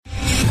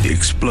The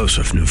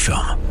explosive new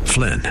film,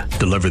 Flynn,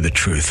 deliver the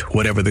truth,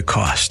 whatever the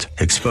cost.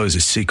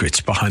 Exposes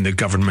secrets behind the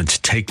government's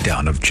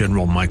takedown of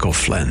General Michael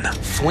Flynn.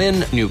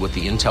 Flynn knew what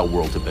the intel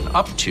world had been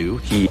up to.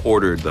 He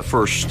ordered the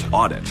first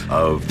audit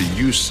of the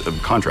use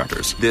of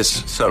contractors.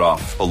 This set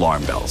off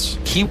alarm bells.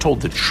 He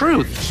told the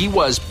truth. He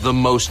was the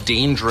most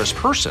dangerous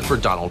person for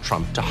Donald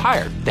Trump to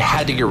hire. They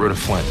had to get rid of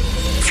Flynn.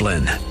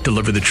 Flynn,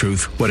 deliver the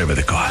truth, whatever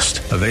the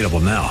cost. Available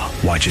now.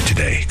 Watch it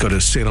today. Go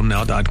to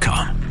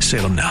salemnow.com.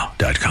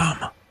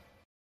 salemnow.com.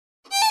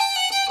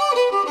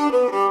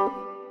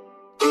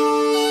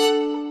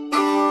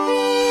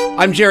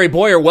 I'm Jerry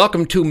Boyer.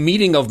 Welcome to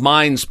Meeting of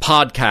Minds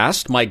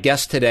podcast. My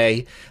guest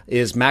today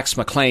is Max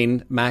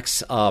McLean.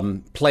 Max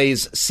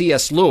plays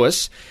C.S.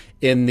 Lewis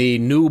in the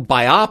new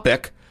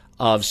biopic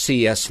of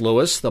C.S.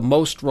 Lewis, The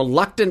Most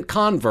Reluctant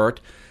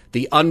Convert,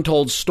 The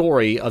Untold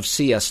Story of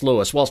C.S.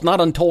 Lewis. Well, it's not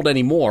untold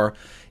anymore.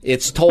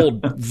 It's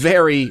told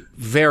very,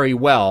 very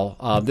well.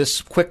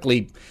 This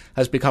quickly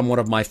has become one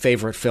of my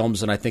favorite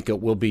films, and I think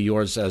it will be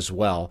yours as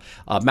well.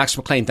 Max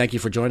McLean, thank you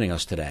for joining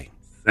us today.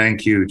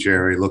 Thank you,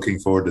 Jerry. Looking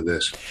forward to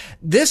this.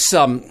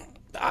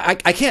 I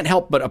can't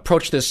help but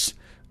approach this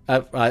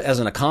as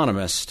an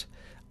economist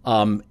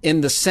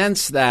in the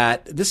sense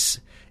that this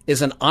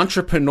is an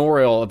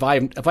entrepreneurial,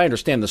 if I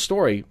understand the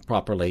story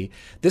properly,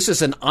 this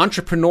is an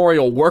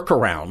entrepreneurial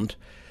workaround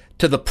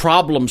to the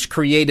problems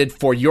created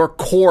for your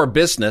core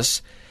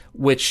business,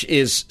 which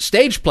is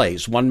stage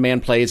plays,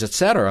 one-man plays,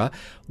 etc.,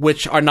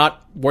 which were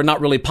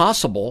not really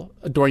possible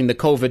during the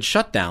COVID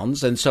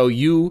shutdowns. And so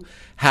you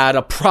had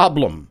a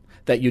problem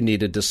that you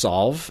needed to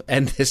solve,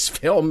 and this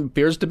film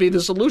appears to be the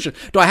solution.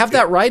 Do I have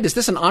that right? Is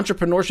this an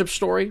entrepreneurship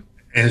story?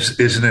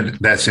 Isn't it?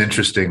 That's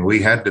interesting.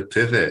 We had to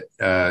pivot,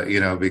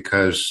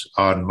 because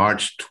on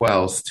March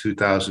 12th,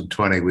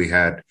 2020, we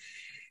had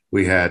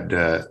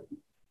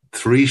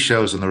 3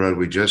 shows on the road.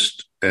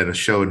 And a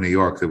show in New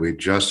York that we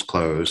just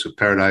closed.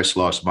 Paradise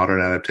Lost, modern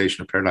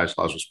adaptation of Paradise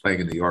Lost, was playing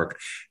in New York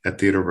at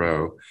Theater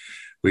Row.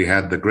 We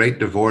had The Great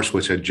Divorce,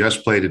 which had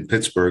just played in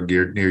Pittsburgh,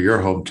 near your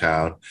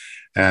hometown,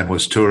 and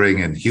was touring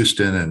in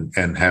Houston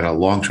and had a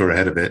long tour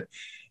ahead of it.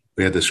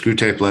 We had the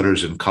Screwtape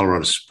Letters in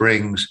Colorado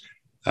Springs.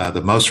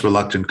 The Most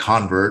Reluctant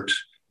Convert,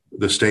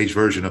 the stage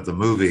version of the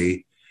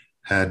movie,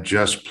 had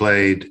just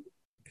played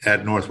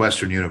at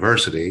Northwestern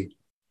University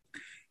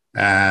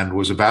and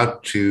was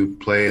about to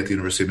play at the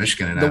University of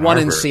Michigan in Ann Arbor. The one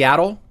in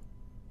Seattle?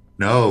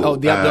 No. Oh,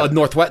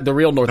 the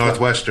real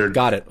Northwestern.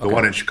 Got it. Okay. The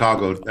one in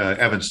Chicago,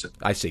 Evanston.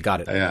 I see.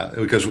 Got it. Yeah,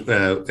 because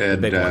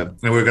and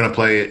we were going to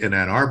play in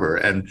Ann Arbor,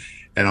 and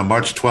on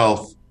March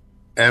 12th,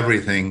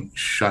 everything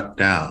shut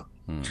down.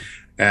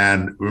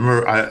 And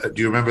remember,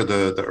 do you remember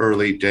the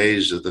early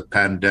days of the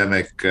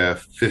pandemic?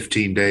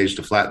 15 days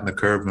to flatten the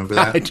curve. Remember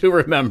that? I do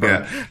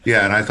remember.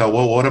 Yeah. And I thought,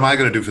 well, what am I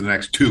going to do for the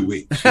next 2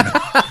 weeks? You know?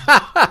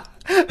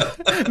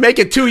 Make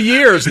it 2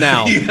 years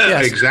now.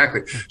 Yes.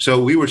 Exactly.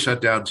 So we were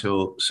shut down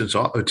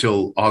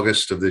until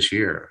August of this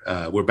year.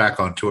 We're back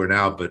on tour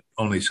now, but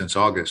only since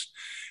August.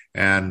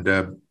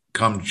 And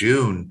come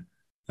June,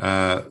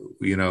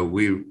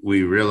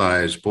 we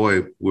realized,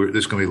 boy, this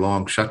is going to be a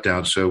long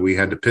shutdown. So we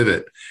had to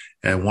pivot.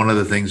 And one of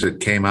the things that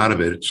came out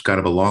of it, it's kind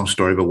of a long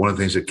story, but one of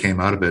the things that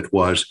came out of it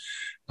was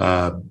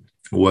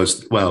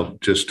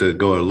just to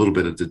go a little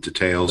bit of the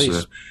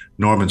details,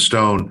 Norman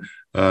Stone,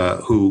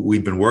 who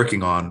we've been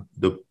working on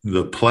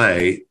the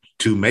play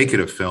to make it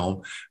a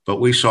film, but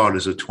we saw it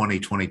as a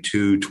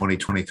 2022,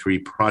 2023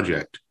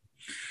 project.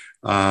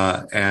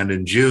 And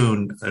in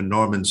June,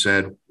 Norman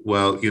said,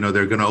 well,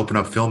 they're going to open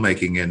up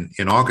filmmaking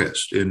in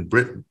August in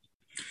Britain.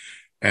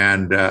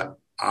 And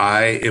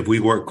if we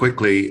work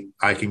quickly,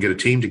 I can get a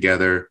team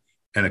together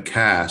and a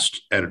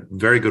cast at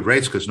very good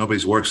rates because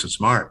nobody's worked since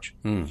March.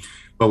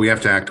 But we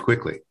have to act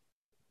quickly.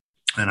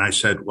 And I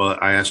said, well,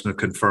 I asked him to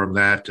confirm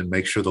that and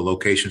make sure the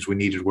locations we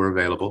needed were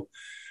available.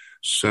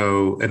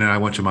 So, and then I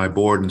went to my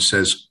board and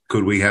says,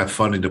 could we have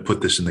funding to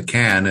put this in the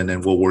can? And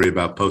then we'll worry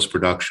about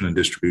post-production and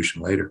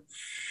distribution later.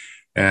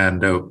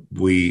 And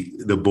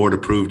the board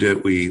approved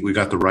it. We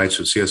got the rights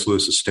of C.S.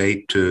 Lewis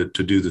Estate to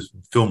do the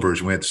film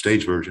version. We had the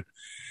stage version.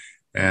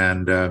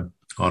 And on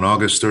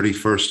August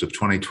 31st of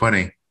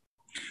 2020,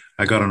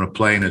 I got on a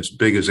plane as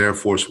big as Air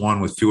Force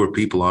One with fewer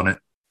people on it.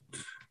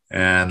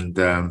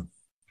 And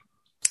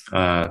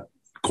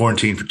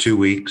quarantined for 2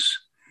 weeks,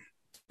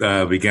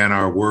 began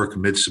our work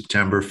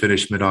mid-September,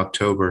 finished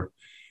mid-October.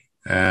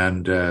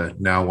 And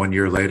now 1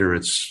 year later,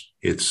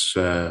 it's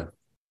out.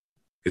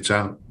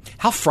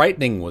 How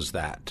frightening was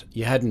that?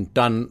 You hadn't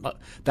done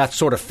that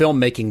sort of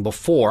filmmaking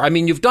before. I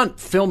mean, you've done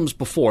films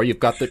before. You've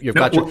got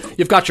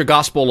your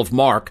Gospel of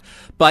Mark,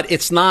 but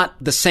it's not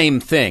the same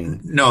thing.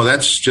 No,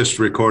 that's just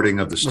recording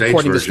of the stage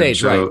version. The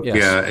stage, so, right? Yes.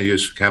 Yeah, you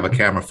just have a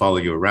camera follow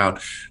you around.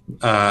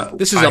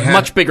 This is a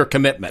much bigger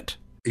commitment.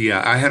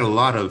 Yeah, I had a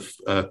lot of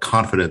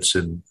confidence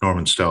in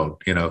Norman Stone.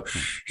 He did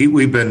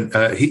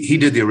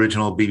the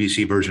original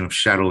BBC version of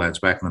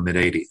Shadowlands back in the mid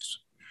 '80s.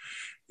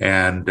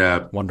 And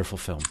wonderful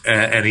film.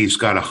 And he's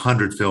got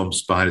 100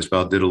 films behind his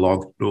belt. Did a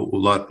long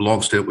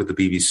stint with the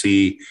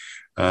BBC,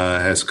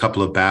 has a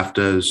couple of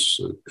BAFTAs,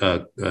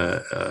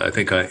 I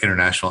think an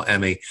international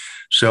Emmy.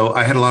 So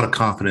I had a lot of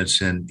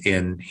confidence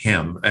in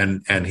him,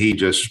 and he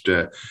just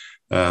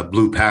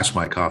blew past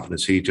my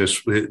confidence. He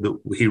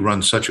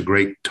runs such a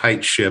great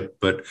tight ship,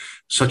 but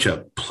such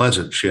a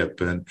pleasant ship,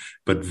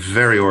 but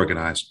very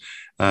organized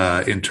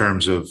in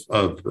terms of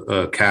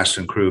cast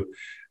and crew.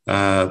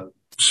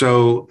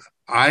 So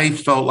I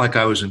felt like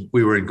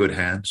we were in good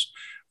hands.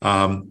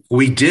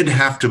 We did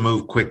have to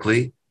move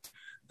quickly,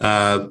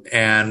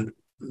 and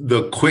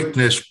the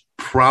quickness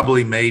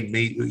probably made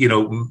me,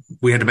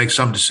 we had to make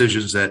some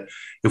decisions that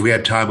if we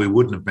had time, we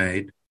wouldn't have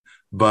made.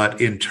 But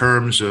in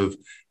terms of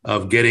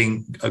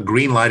getting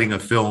green lighting a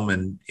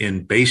film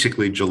in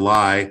basically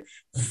July,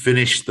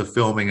 finish the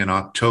filming in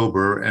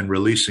October and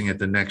releasing it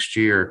the next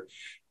year,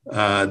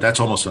 that's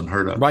almost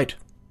unheard of. Right.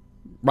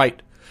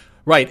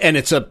 And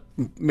it's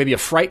maybe a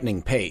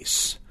frightening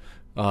pace.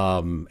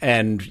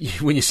 And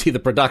when you see the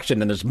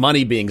production and there's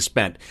money being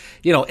spent,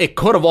 it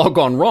could have all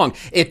gone wrong.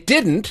 It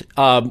didn't.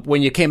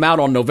 When you came out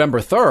on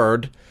November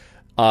 3rd,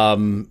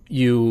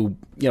 the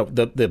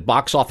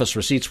box office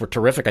receipts were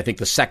terrific. I think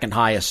the second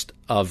highest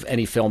of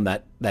any film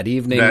that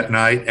evening, that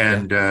night,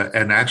 and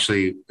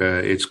actually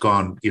it's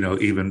gone.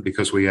 Even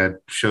because we had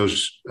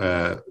shows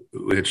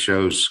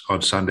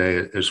on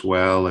Sunday as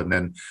well, and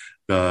then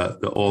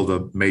all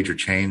the major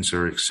chains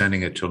are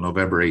extending it till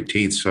November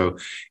 18th. So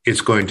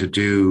it's going to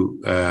do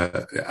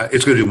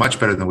much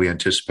better than we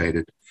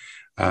anticipated.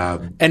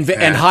 And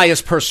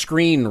highest per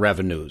screen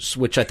revenues,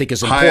 which I think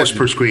is important. Highest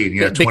per screen,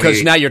 yeah.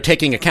 Because now you're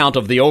taking account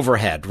of the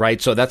overhead, right?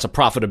 So that's a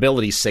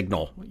profitability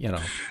signal,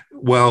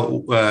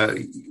 Well,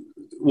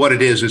 what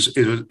it is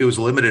it was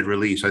a limited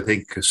release. I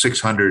think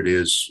 600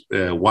 is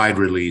wide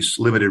release.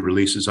 Limited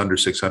release is under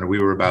 600. We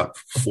were about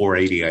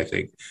 480, I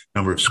think,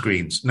 number of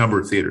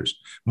theaters.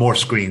 More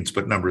screens,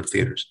 but number of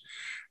theaters.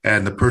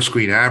 And the per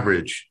screen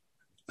average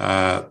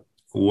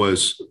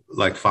was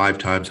like 5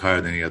 times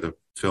higher than any other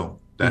film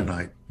that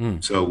night.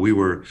 So we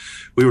were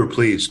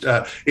pleased.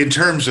 In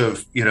terms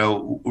of,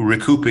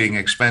 recouping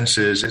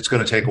expenses, it's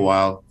going to take a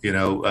while.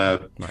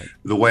 Right.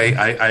 The way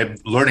I'm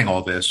learning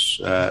all this,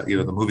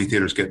 the movie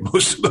theaters get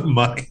most of the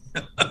money.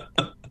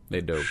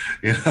 They do.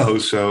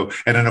 So,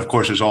 and then of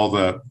course there's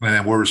and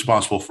then we're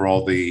responsible for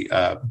all the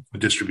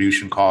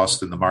distribution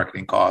costs and the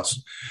marketing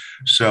costs.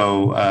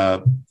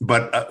 So,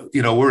 but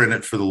we're in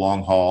it for the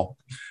long haul.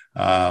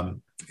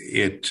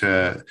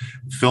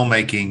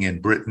 Filmmaking in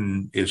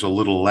Britain is a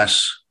little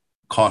less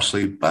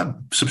costly, but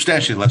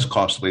substantially less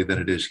costly than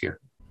it is here.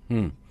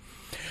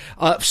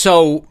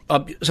 So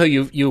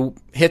you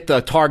hit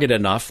the target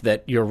enough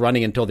that you're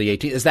running until the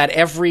 18th. Is that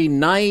every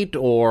night,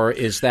 or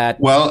is that?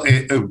 Well,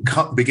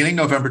 beginning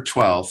November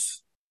 12th,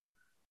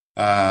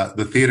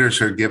 the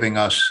theaters are giving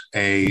us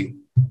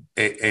an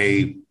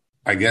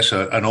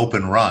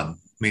open run,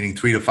 meaning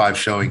 3 to 5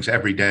 showings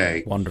every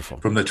day. Wonderful.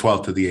 From the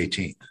 12th to the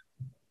 18th.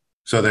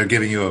 So they're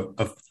giving you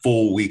a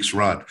full week's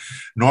run.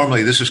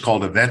 Normally, this is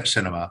called event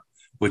cinema,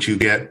 which you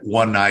get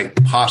one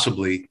night,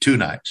 possibly 2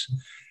 nights.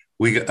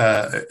 We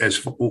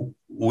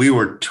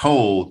were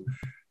told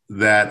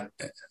that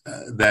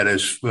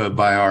is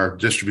by our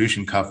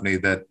distribution company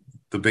that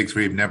the big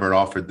three have never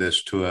offered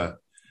this to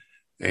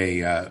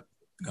an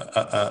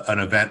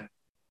event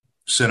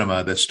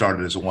cinema that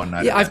started as a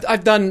one-night event.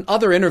 I've done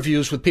other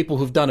interviews with people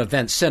who've done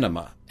event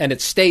cinema, and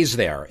it stays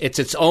there. It's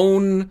its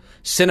own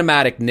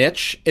cinematic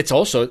niche. It's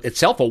also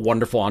itself a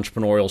wonderful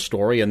entrepreneurial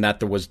story in that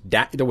there was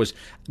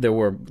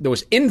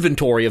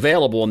inventory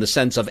available in the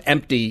sense of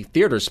empty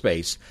theater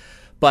space.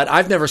 But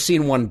I've never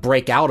seen one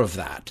break out of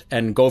that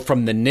and go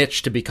from the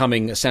niche to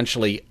becoming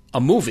essentially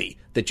a movie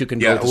that you can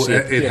go to see.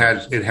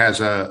 It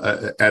has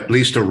at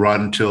least a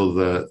run till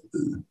the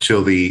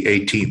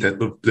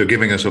 18th. They're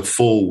giving us a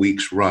full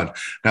week's run.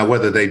 Now,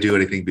 whether they do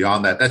anything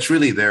beyond that, that's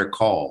really their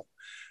call.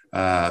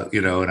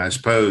 And I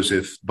suppose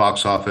if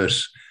box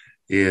office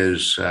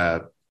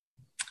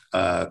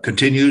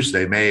continues,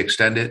 they may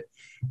extend it.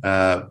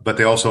 But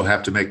they also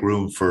have to make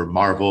room for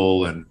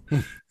Marvel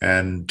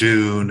and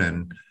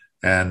Dune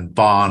and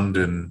Bond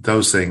and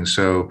those things.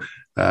 So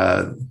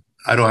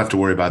I don't have to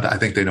worry about that. I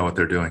think they know what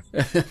they're doing.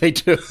 They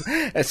do.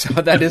 And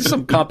so that is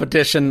some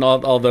competition,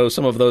 although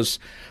some of those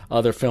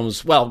other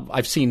films, well,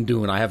 I've seen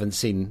Dune. I haven't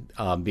seen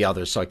the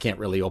others, so I can't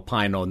really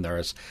opine on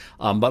theirs.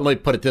 But let me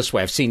put it this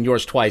way. I've seen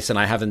yours twice, and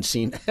I haven't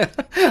seen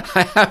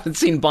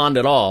Bond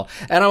at all.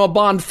 And I'm a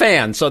Bond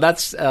fan, so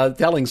that's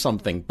telling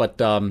something. But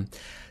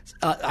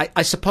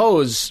I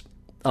suppose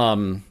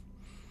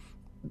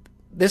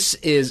this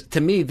is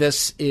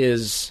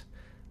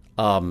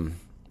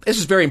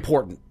very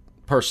important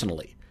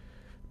personally,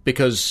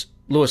 because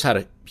Louis had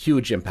a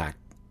huge impact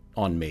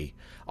on me.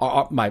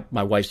 My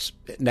wife's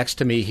next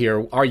to me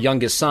here. Our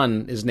youngest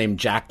son is named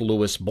Jack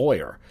Louis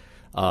Boyer.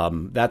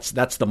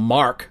 That's the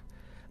mark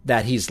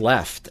that he's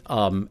left.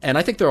 And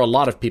I think there are a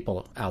lot of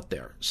people out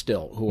there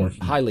still who are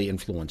highly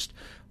influenced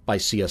by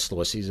C.S.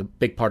 Lewis. He's a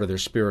big part of their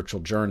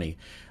spiritual journey.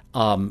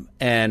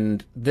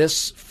 And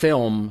this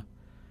film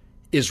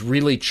is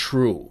really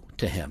true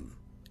to him.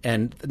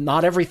 And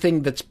not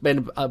everything that's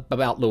been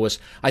about Lewis.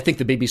 I think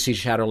the BBC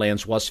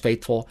Shadowlands was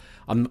faithful.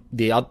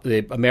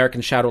 The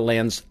American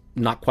Shadowlands,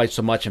 not quite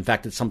so much. In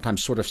fact, it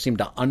sometimes sort of seemed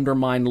to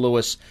undermine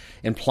Lewis,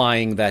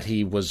 implying that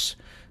he was,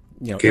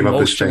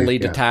 emotionally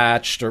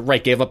detached, or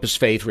gave up his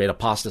faith,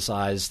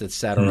 apostatized,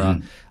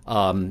 etc.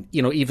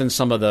 Even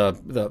some of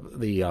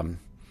the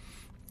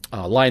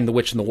Lion, the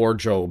Witch, and the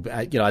Wardrobe,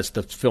 as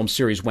the film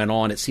series went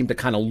on, it seemed to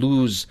kind of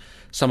lose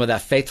some of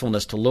that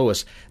faithfulness to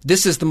Lewis.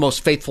 This is the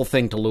most faithful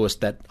thing to Lewis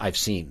that I've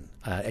seen,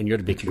 and you're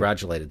to be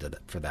congratulated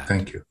for that.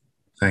 Thank you.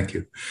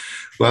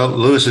 Well,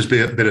 Lewis has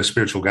been a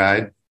spiritual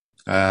guide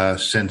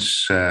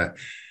since. I'm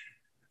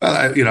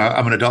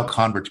an adult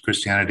convert to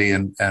Christianity,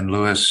 and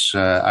Lewis,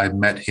 I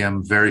met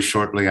him very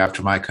shortly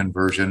after my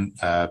conversion.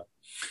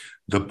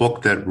 The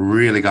book that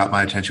really got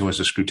my attention was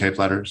the Screwtape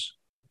Letters,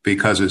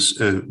 because it's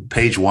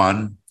page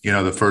 1,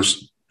 the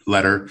first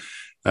letter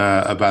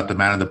about the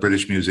man in the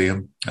British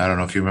Museum. I don't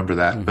know if you remember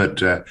that,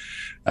 but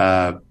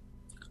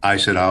I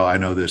said, "Oh, I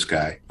know this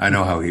guy. I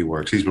know how he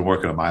works. He's been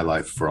working on my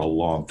life for a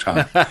long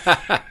time."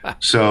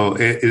 So,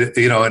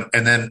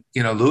 and then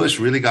Lewis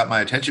really got my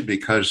attention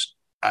because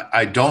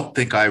I don't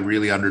think I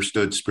really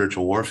understood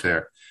spiritual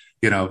warfare.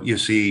 You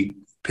see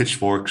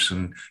pitchforks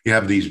and you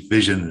have these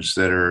visions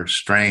that are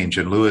strange,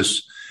 and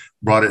Lewis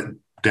brought it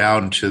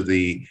down to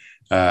the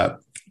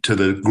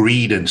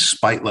greed and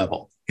spite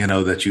level,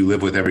 that you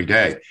live with every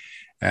day.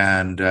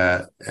 And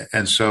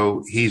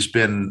so he's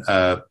been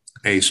a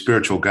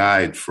spiritual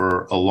guide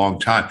for a long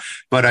time,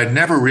 but I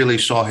never really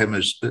saw him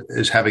as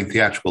having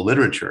theatrical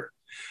literature.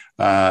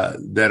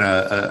 Then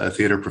a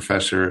theater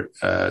professor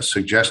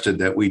suggested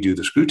that we do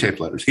the Screwtape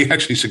Letters. He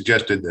actually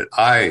suggested that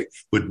I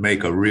would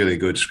make a really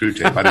good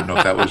Screwtape. I didn't know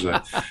if that was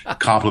a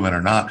compliment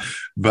or not,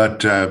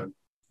 but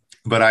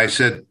I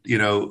said, he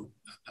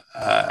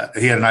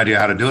had an idea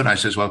how to do it. And I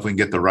says, well, if we can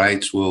get the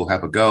rights, we'll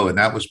have a go. And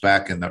that was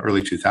back in the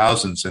early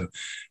 2000s. And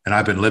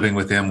I've been living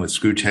with him with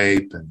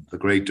Screwtape and The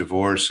Great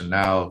Divorce and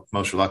now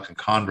Most Reluctant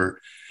Convert.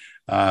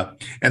 And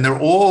they're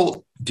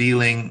all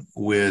dealing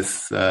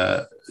with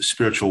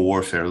spiritual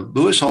warfare.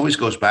 Lewis always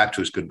goes back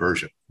to his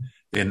conversion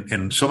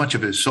in so much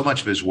of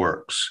his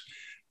works,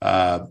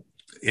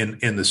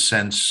 in the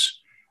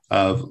sense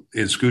of,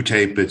 in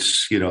Screwtape,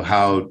 it's,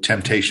 how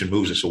temptation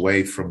moves us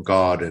away from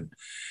God,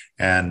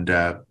 and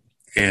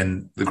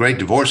The Great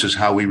Divorce is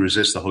how we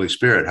resist the Holy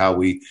Spirit, how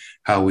we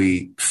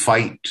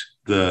fight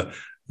the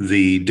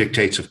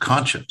dictates of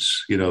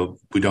conscience.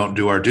 We don't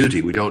do our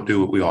duty. We don't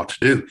do what we ought to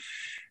do.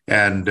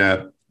 And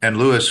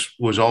Lewis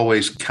was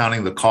always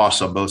counting the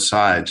costs on both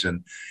sides.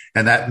 And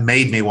that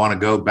made me want to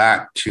go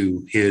back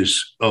to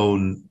his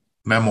own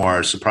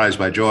memoir, Surprised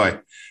by Joy,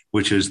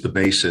 which is the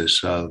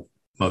basis of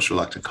Most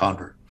Reluctant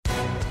Convert.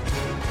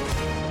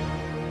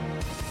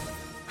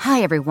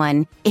 Hi,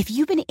 everyone. If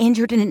you've been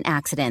injured in an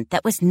accident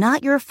that was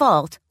not your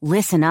fault,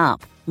 listen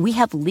up. We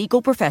have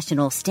legal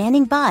professionals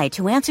standing by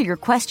to answer your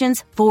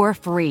questions for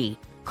free.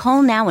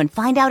 Call now and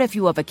find out if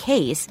you have a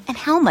case and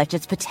how much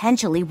it's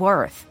potentially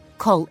worth.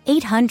 Call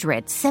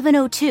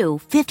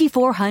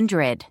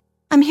 800-702-5400.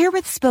 I'm here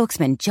with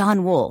spokesman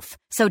John Wolf.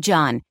 So,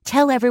 John,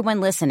 tell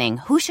everyone listening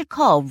who should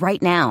call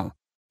right now.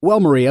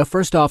 Well, Maria,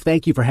 first off,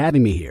 thank you for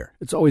having me here.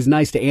 It's always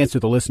nice to answer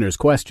the listeners'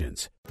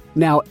 questions.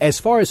 Now, as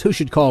far as who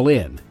should call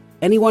in,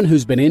 anyone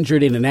who's been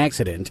injured in an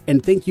accident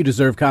and think you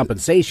deserve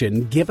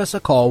compensation, give us a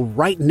call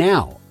right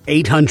now.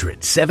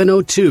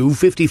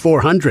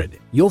 800-702-5400.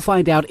 You'll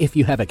find out if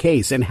you have a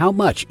case and how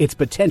much it's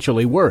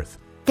potentially worth.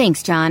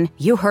 Thanks, John.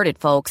 You heard it,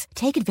 folks.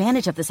 Take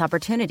advantage of this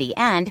opportunity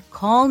and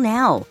call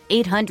now.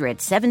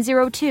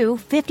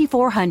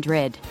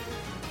 800-702-5400.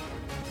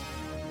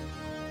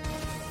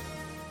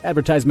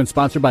 Advertisement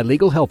sponsored by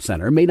Legal Help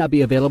Center. May not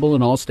be available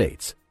in all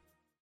states.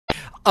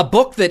 A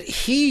book that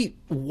he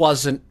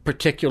wasn't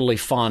particularly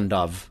fond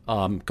of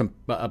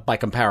by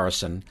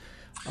comparison,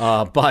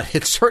 but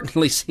it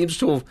certainly seems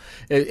to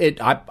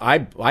have.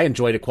 I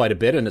enjoyed it quite a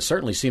bit, and it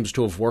certainly seems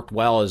to have worked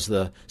well as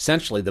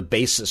essentially the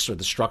basis or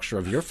the structure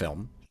of your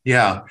film.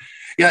 Yeah.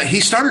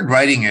 He started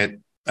writing it.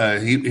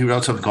 He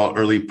wrote something called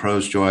Early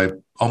Prose Joy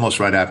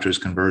almost right after his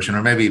conversion,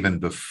 or maybe even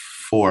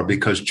before,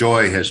 because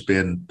joy has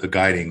been the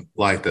guiding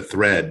light, the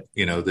thread.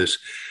 This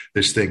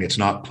thing. It's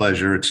not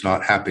pleasure. It's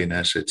not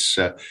happiness. It's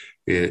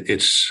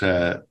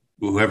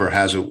whoever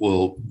has it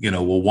will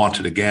want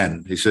it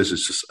again. He says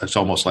it's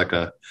almost like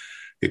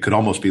it could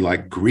almost be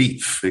like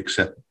grief,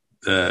 except,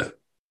 like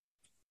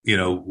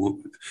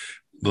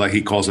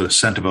he calls it a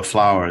scent of a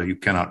flower. You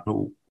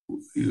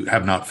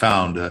have not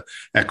found,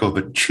 echo of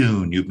a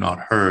tune you've not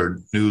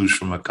heard, news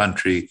from a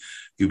country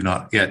you've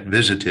not yet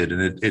visited.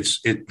 And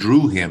it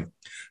drew him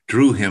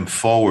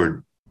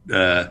forward,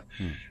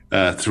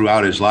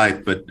 throughout his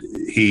life, but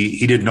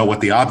he didn't know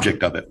what the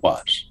object of it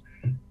was.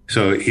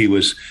 So he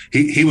was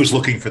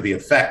looking for the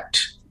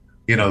effect,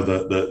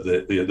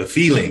 the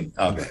feeling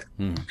of it,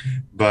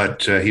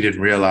 but he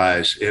didn't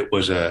realize it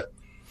was a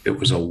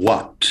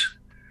what,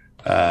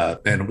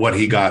 and what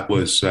he got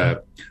was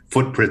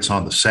footprints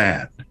on the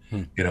sand.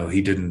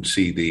 He didn't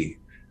see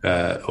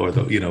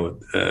he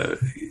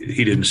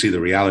didn't see the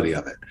reality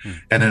of it.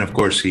 And then, of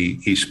course,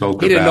 he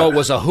spoke. He didn't know it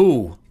was a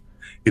who.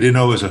 He didn't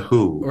know it was a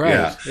who. Right.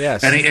 Yeah.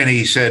 Yes. And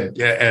he said,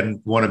 and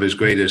one of his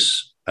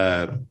greatest,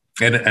 and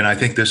I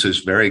think this is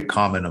very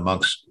common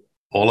amongst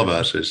all of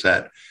us, is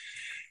that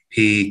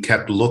he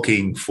kept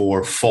looking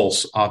for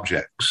false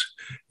objects.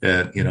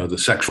 The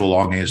sexual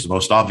longing is the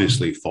most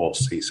obviously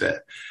false, he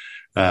said.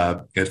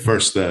 At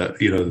first,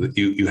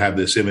 you have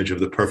this image of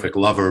the perfect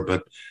lover,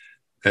 but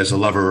as the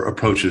lover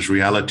approaches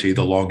reality,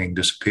 the longing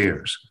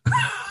disappears.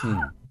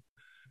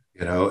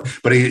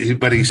 But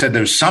he said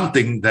there's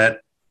something that,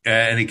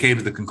 and he came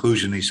to the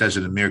conclusion, he says,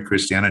 in Mere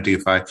Christianity,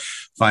 if I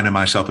find in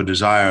myself a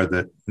desire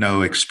that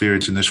no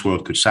experience in this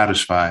world could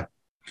satisfy,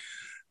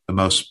 the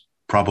most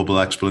probable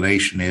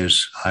explanation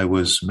is I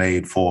was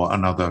made for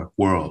another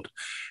world.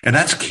 And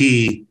that's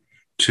key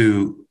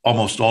to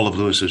almost all of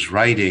Lewis's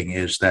writing,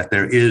 is that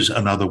there is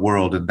another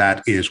world, and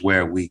that is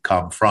where we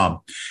come from.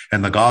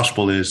 And the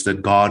gospel is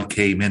that God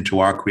came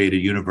into our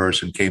created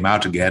universe and came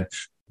out again,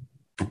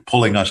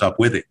 pulling us up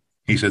with it.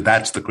 He said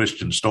that's the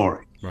Christian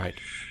story. Right.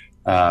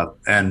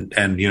 And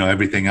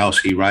everything else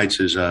he writes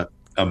is a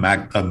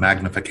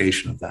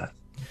magnification of that.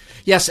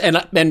 Yes,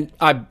 and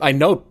I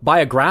note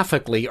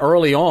biographically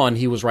early on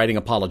he was writing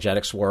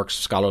apologetics works,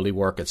 scholarly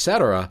work,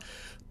 etc.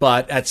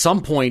 But at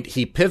some point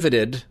he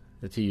pivoted,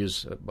 to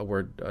use a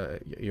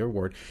word, your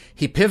word,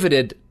 he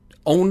pivoted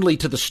only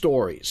to the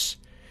stories.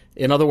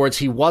 In other words,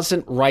 he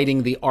wasn't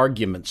writing the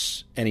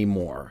arguments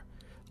anymore.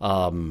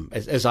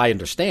 As I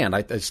understand,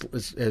 I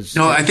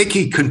think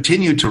he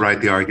continued to write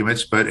the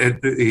arguments, but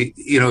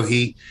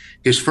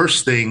his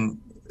first thing,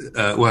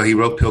 he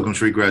wrote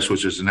Pilgrim's Regress,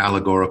 which is an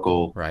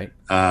allegorical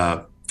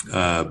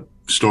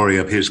story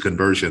of his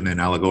conversion in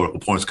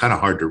allegorical form. It's kind of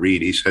hard to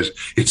read. He says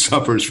it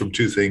suffers from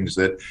two things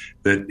that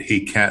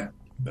he can't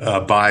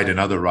abide in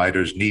other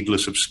writers: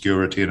 needless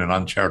obscurity and an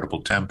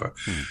uncharitable temper.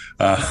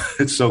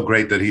 It's so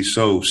great that he's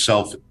so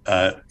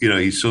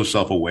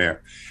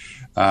self-aware.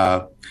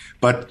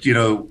 But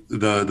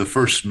the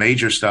first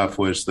major stuff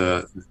was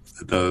the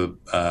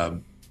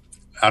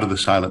Out of the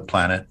Silent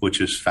Planet, which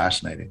is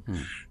fascinating.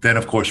 Then,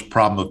 of course,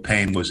 Problem of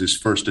Pain was his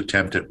first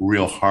attempt at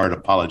real hard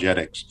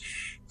apologetics.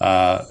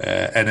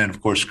 And then,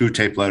 of course,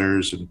 Screwtape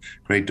Letters and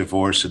Great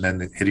Divorce, and then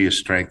The Hideous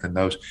Strength and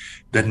those.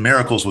 Then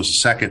Miracles was the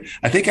second.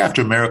 I think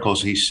after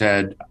Miracles, he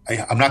said,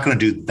 I'm not going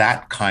to do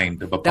that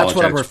kind of apologetics. That's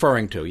what I'm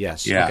referring to,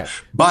 yes. Yeah. Okay.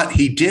 But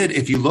he did,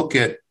 if you look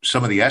at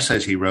some of the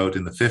essays he wrote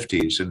in the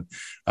 50s and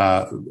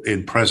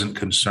in Present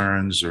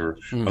Concerns or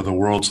The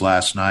World's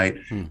Last Night,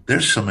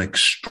 there's some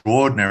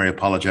extraordinary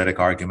apologetic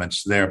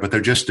arguments there, but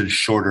they're just in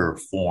shorter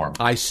form.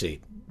 I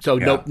see. So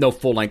no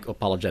full-length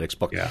apologetics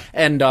book. Yeah.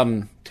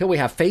 And Till We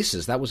Have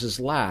Faces, that was his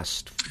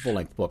last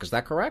full-length book. Is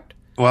that correct?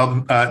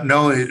 Well,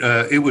 no,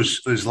 it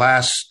was his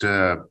last,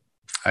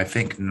 I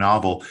think,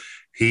 novel.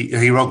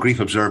 He wrote Grief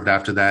Observed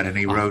after that, and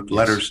he wrote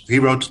letters. He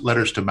wrote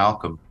Letters to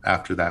Malcolm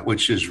after that,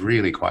 which is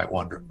really quite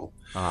wonderful.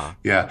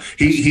 Yeah,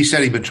 he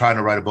said he'd been trying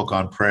to write a book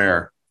on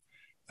prayer,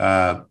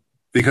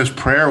 because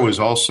prayer was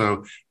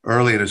also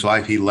early in his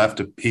life. He left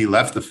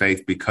the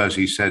faith because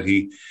he said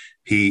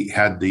he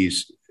had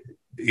these.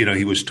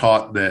 He was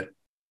taught that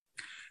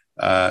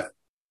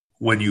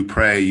when you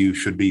pray, you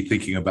should be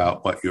thinking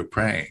about what you're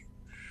praying.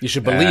 You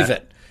should believe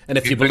it. And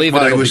if you believe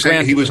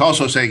it, he was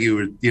also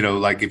saying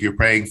like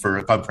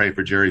if I'm praying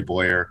for Jerry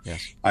Boyer,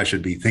 I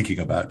should be thinking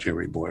about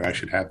Jerry Boyer. I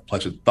should have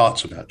pleasant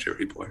thoughts about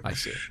Jerry Boyer. I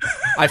see.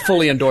 I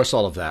fully endorse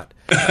all of that.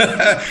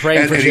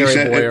 Praying for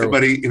Jerry Boyer.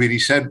 But he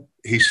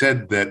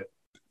said that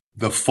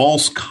the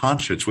false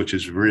conscience, which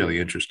is really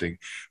interesting,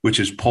 which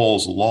is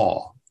Paul's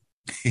law,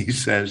 he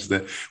says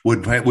that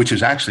which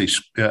is actually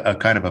a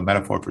kind of a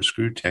metaphor for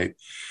Screwtape,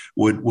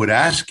 would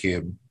ask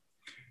him,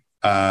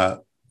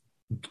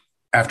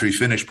 after he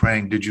finished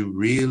praying, did you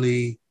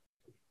really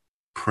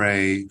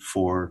pray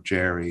for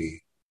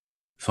Jerry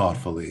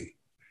thoughtfully?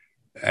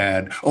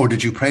 Or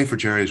did you pray for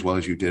Jerry as well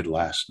as you did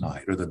last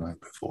night or the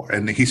night before?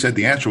 And he said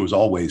the answer was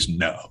always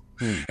no.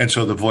 And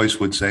so the voice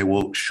would say,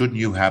 well, shouldn't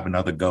you have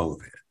another go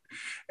of it?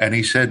 And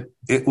he said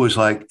it was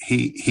like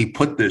he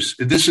put this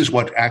is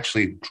what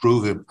actually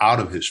drove him out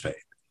of his faith,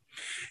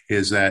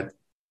 is that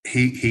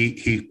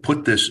he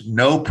put this: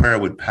 no prayer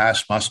would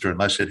pass muster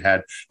unless it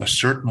had a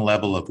certain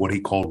level of what he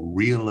called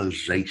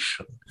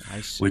realization,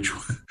 which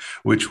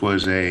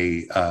was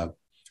a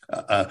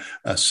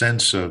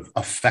sense of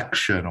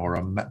affection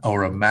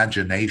or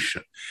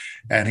imagination.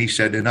 And he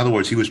said, in other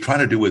words, he was trying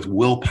to do with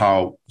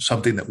willpower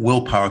something that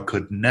willpower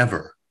could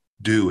never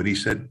do. And he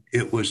said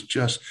it was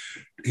just,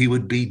 he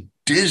would be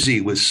dizzy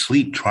with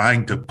sleep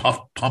trying to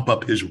pump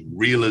up his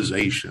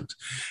realizations.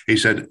 He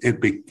said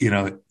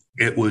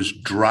it was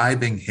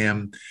driving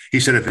him. He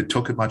said if it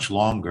took it much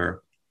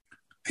longer,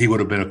 he would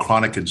have been a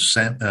chronic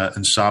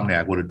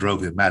insomniac, would have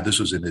drove him mad. This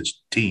was in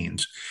his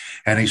teens.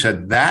 And he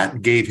said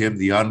that gave him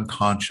the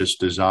unconscious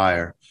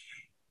desire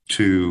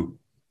to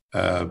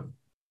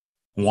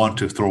want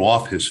to throw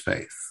off his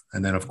faith.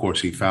 And then, of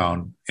course, he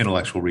found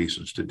intellectual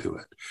reasons to do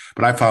it.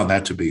 But I found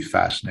that to be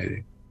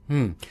fascinating.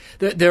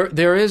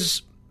 There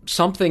is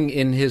something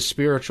in his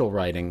spiritual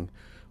writing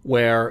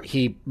where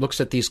he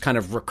looks at these kind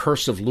of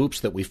recursive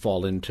loops that we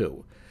fall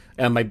into.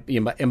 Am I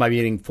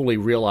being fully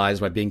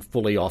realized? Am I being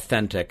fully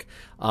authentic?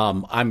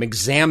 I'm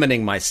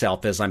examining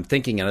myself as I'm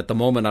thinking, and at the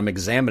moment I'm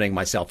examining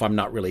myself, I'm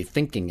not really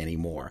thinking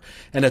anymore.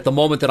 And at the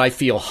moment that I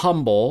feel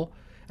humble,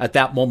 at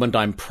that moment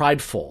I'm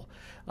prideful.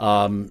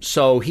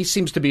 So he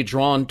seems to be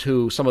drawn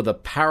to some of the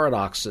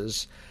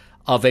paradoxes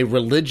of a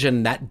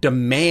religion that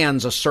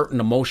demands a certain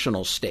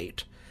emotional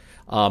state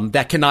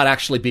that cannot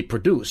actually be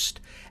produced.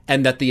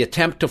 And that the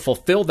attempt to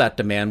fulfill that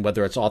demand,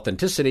 whether it's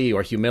authenticity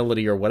or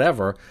humility or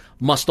whatever,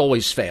 must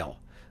always fail.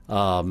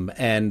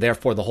 And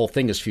therefore, the whole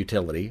thing is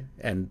futility.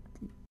 And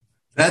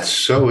that's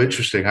so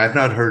interesting. I've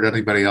not heard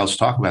anybody else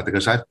talk about that,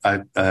 because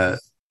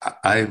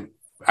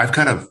I've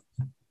kind of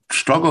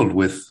struggled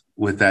with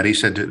that. He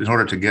said, in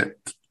order to get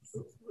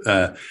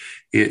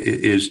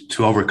is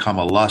to overcome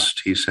a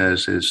lust, he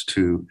says, is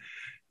to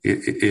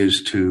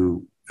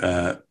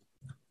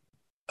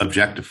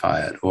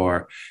objectify it,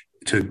 or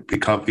to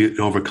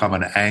overcome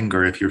an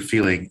anger. If you're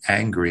feeling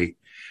angry,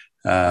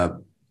 there's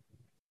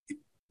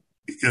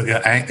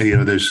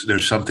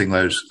something,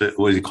 what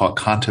do you call it,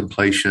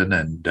 contemplation,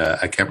 and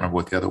I can't remember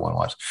what the other one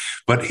was.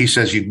 But he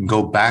says you can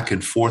go back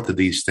and forth of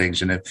these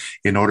things, and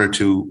in order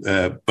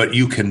to, but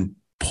you can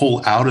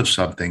pull out of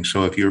something.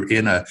 So if you're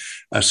in a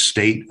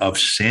state of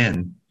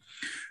sin,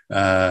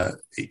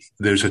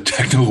 there's a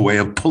technical way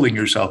of pulling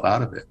yourself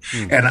out of it.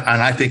 And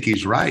I think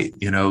he's right.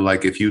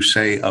 Like if you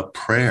say a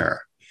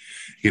prayer,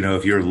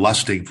 if you're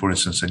lusting, for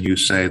instance, and you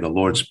say the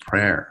Lord's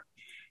Prayer,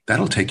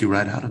 that'll take you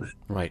right out of it.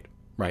 Right.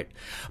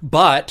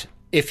 But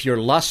if you're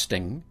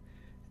lusting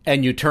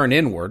and you turn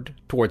inward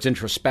towards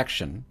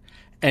introspection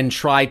and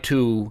try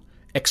to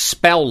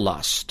expel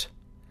lust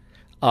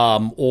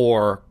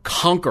or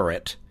conquer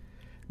it,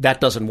 that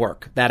doesn't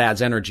work. That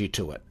adds energy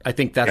to it. I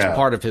think that's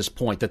part of his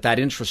point, that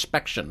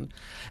introspection.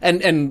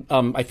 And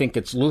I think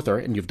it's Luther,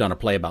 and you've done a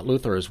play about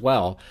Luther as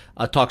well,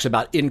 talks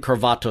about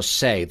incurvatus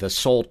se, the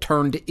soul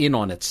turned in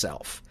on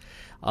itself.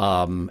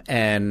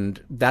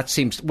 And that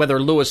seems, whether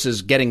Lewis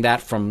is getting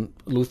that from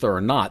Luther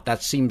or not,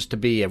 that seems to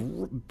be a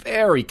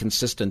very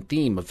consistent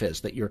theme of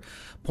his, that you're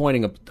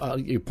pointing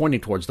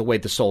towards the way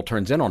the soul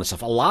turns in on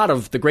itself. A lot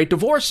of the Great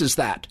Divorce is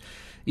that.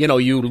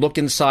 You look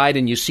inside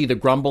and you see the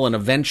grumble, and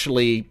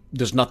eventually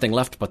there's nothing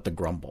left but the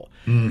grumble.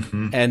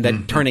 And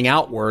then turning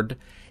outward,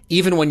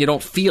 even when you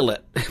don't feel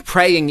it,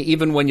 praying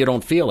even when you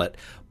don't feel it,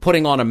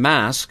 putting on a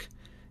mask,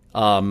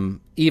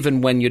 even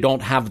when you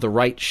don't have the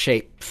right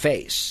shaped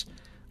face,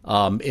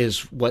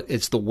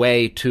 it's the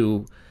way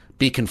to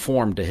be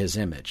conformed to his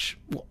image.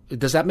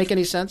 Does that make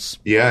any sense?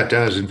 Yeah, it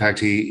does. In fact,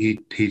 he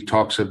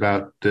talks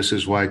about this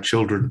is why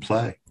children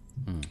play.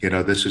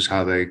 This is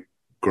how they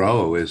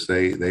grow, is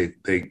they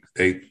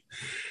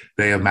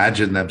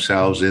imagine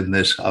themselves in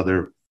this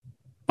other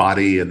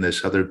body and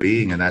this other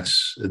being, and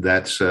that's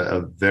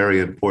a very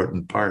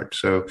important part.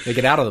 So they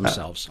get out of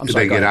themselves.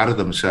 They get out of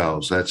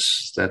themselves.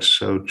 That's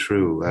so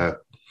true.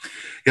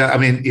 I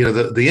mean,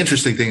 the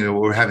interesting thing that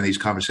we're having these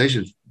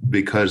conversations,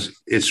 because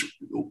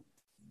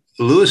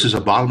Lewis is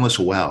a bottomless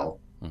well.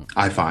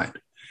 I find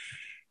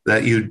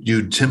that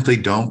you simply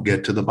don't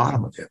get to the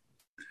bottom of him,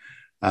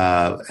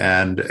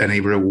 and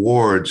he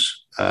rewards.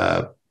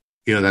 I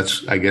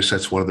guess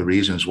that's one of the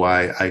reasons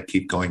why I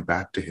keep going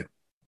back to him.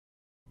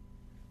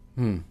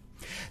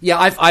 Yeah,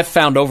 I've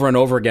found over and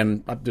over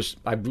again.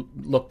 I've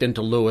looked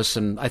into Lewis,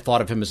 and I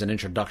thought of him as an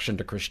introduction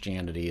to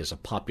Christianity, as a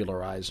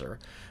popularizer,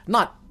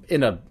 not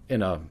in a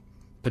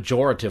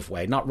pejorative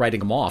way, not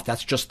writing him off.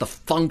 That's just the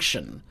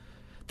function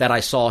that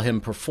I saw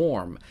him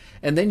perform.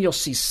 And then you'll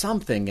see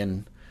something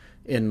in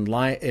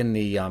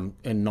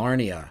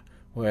Narnia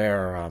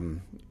where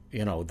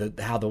how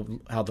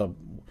the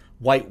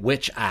White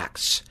Witch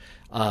acts,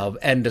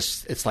 and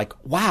it's like,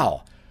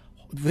 wow,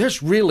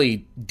 there's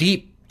really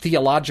deep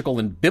theological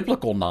and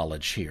biblical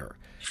knowledge here.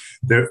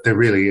 There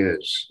really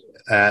is,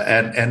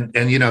 and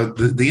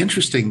the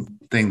interesting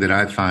thing that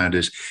I find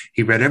is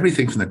he read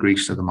everything from the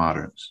Greeks to the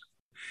moderns.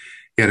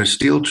 He had a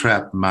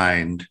steel-trapped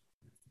mind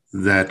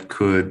that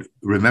could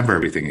remember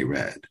everything he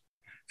read,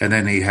 and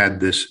then he had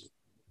this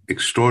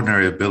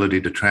extraordinary ability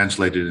to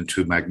translate it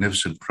into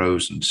magnificent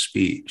prose and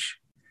speech.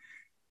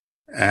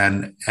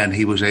 And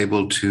he was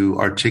able to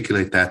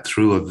articulate that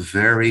through a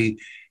very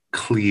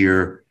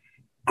clear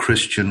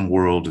Christian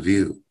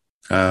worldview.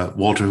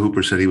 Walter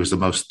Hooper said he was the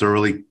most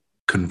thoroughly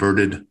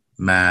converted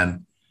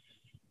man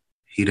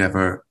he'd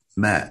ever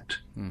met.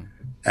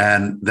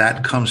 And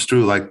that comes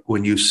through, like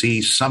when you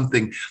see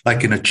something,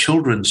 like in a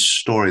children's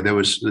story.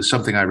 There's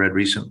something I read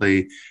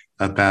recently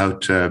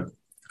about, I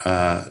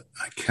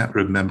can't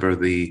remember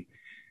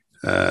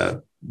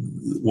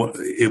what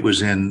it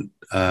was in,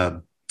 I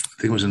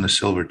think it was in The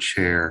Silver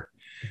Chair,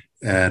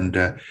 and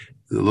the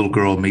little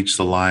girl meets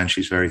the lion.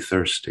 She's very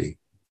thirsty,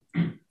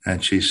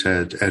 and she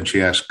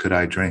asks, "Could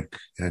I drink?"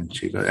 And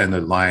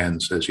the lion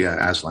says,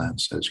 "Yeah." Aslan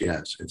says,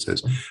 "Yes." It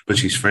says, but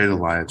she's afraid of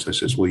the lion, so it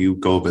says, "Will you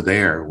go over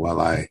there while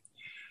I?"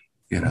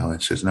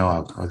 It says,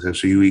 "No." I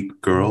says, "So you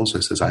eat girls?"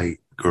 It says, "I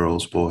eat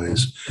girls,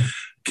 boys,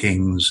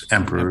 kings,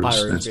 emperors.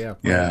 Empires,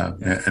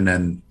 And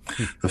then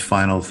the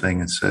final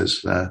thing, it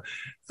says,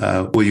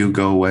 will you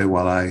go away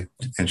while I,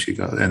 and she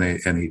goes, and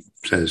he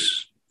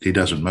says, he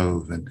doesn't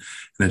move. And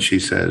then she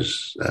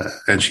says,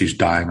 and she's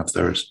dying of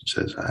thirst, and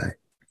says,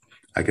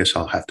 I guess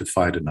I'll have to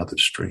find another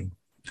stream.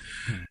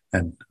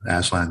 And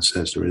Aslan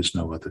says, there is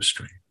no other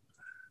stream.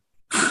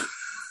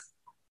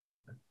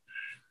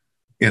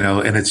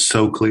 And it's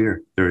so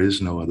clear. There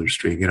is no other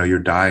stream. You're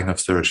dying of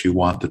thirst. You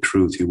want the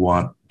truth. You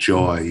want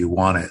joy. You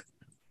want it.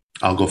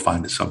 I'll go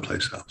find it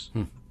someplace else.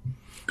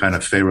 Kind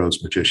of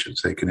Pharaoh's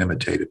magicians. They can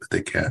imitate it, but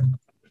they can't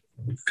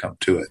come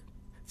to it.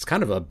 It's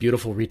kind of a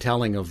beautiful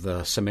retelling of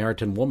the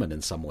Samaritan woman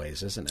in some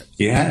ways, isn't it?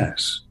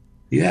 Yes.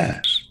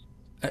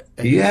 I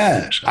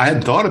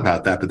hadn't thought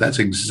about that, but that's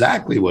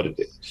exactly what it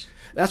is.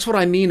 That's what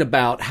I mean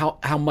about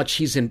how much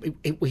he's in.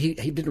 He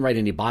didn't write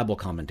any Bible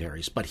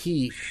commentaries, but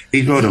he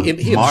wrote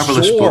a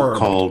marvelous book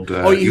called.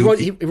 He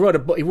wrote a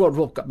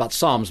book about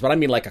Psalms, but I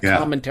mean like a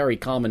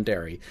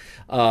commentary.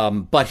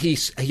 But he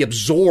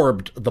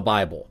absorbed the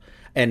Bible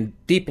and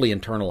deeply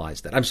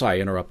internalized it. I'm sorry,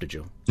 I interrupted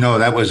you. No,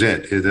 that was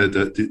it.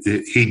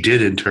 He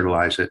did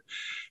internalize it.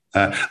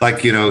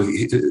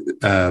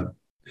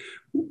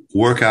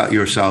 Work out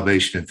your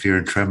salvation in fear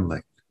and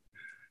trembling.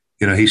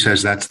 He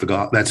says that's the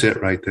God. That's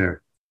it right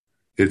there.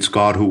 It's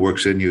God who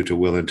works in you to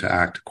will and to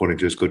act according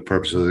to his good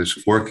purpose. So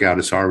this work out,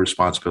 it's our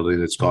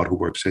responsibility. It's God who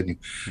works in you.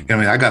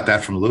 I got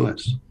that from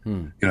Lewis.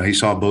 He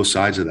saw both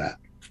sides of that.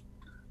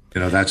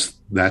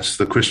 That's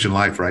the Christian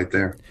life right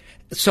there.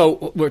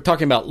 So we're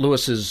talking about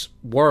Lewis's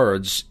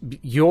words.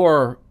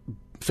 Your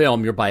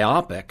film, your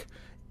biopic,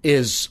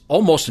 is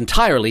almost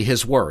entirely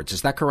his words.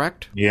 Is that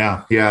correct?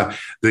 Yeah.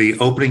 The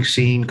opening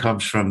scene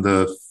comes from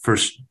the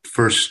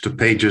first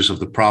pages of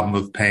The Problem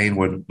of Pain,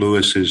 when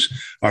Lewis is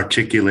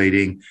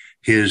articulating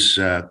his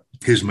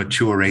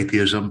mature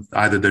atheism.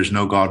 Either there's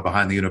no God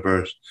behind the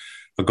universe,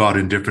 a God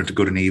indifferent to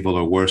good and evil,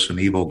 or worse, an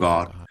evil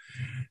God.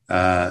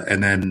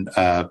 And then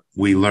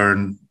we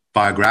learn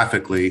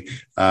biographically,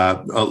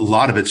 a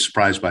lot of it's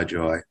Surprised by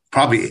Joy.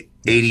 Probably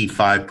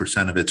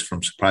 85% of it's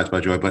from Surprised by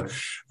Joy, but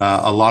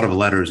a lot of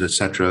letters,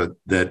 etc.,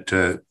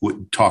 that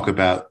would talk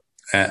about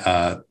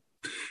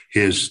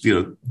his,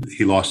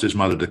 he lost his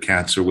mother to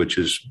cancer, which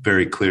is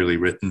very clearly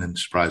written in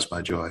Surprised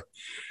by Joy.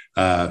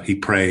 He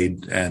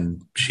prayed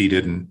and she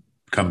didn't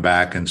come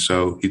back, and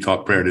so he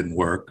thought prayer didn't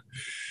work.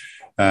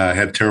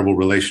 Had a terrible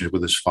relationship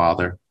with his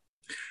father.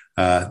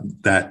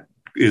 That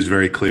is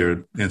very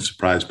clear in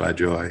Surprised by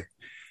Joy.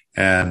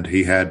 And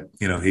he had,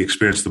 he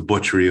experienced the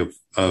butchery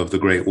of the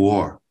Great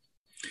War.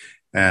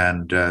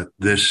 And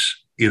this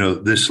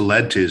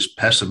led to his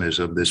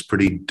pessimism, this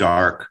pretty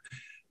dark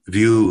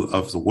view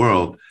of the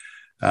world.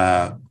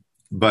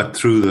 But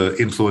through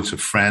the influence of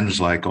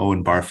friends like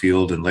Owen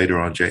Barfield and later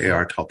on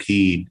J.A.R.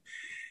 Tolkien,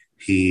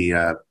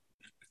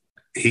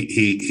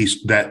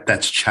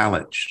 that's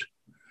challenged.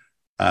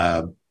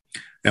 And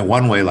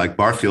one way, like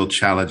Barfield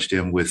challenged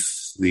him with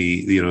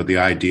the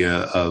idea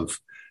of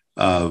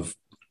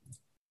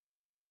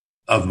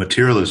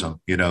materialism.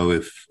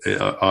 If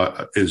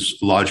is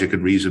logic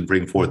and reason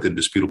bring forth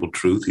indisputable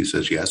truth? He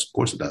says, yes, of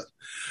course it does.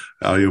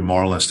 Are your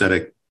moral and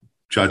aesthetic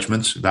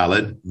judgments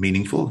valid,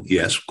 meaningful?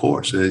 Yes, of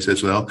course. And he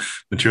says, well,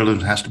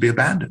 materialism has to be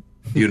abandoned.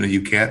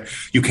 You can't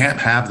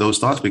have those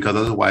thoughts, because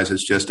otherwise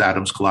it's just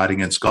atoms colliding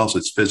in skulls.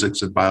 It's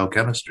physics and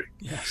biochemistry.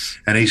 Yes.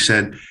 And he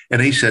said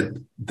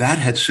that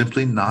had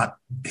simply not.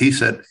 He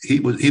said he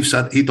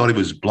thought he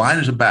was blind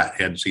as a bat.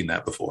 He hadn't seen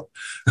that before.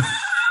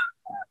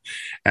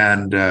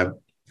 And that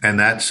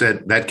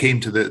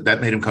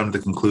made him come to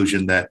the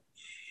conclusion that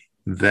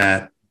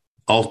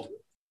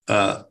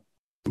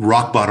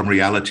rock bottom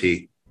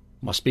reality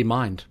must be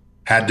mind.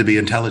 Had to be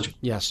intelligent.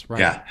 Yes, right.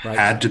 Yeah, right.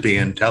 Had to be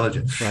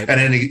intelligent. Right.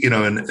 And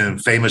then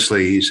and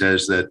famously he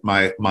says that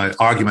my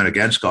argument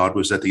against God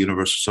was that the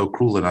universe is so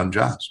cruel and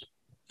unjust.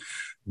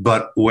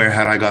 But where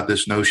had I got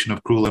this notion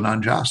of cruel and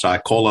unjust? I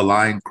call a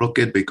line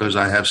crooked because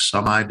I have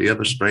some idea of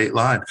a straight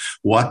line.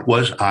 What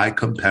was I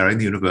comparing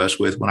the universe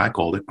with when I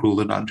called it cruel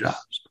and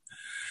unjust?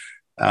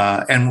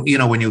 And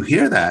when you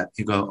hear that,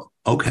 you go,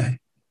 okay.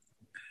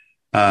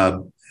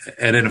 And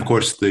then, of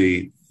course,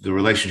 the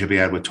relationship he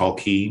had with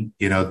Tolkien.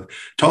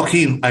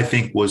 Tolkien, I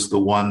think, was the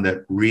one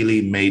that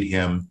really made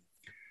him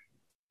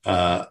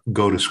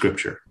go to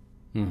Scripture,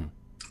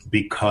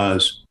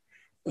 because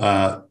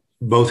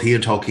both he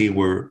and Tolkien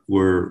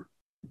were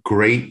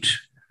great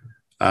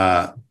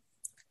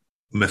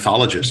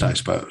mythologists, I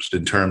suppose,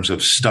 in terms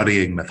of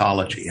studying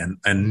mythology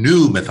and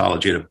knew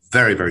mythology at a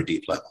very, very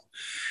deep level.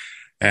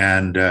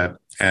 And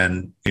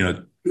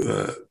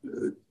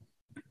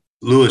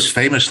Lewis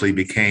famously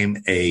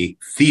became a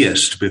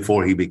theist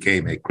before he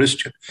became a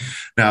Christian.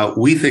 Now,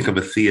 we think of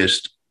a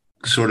theist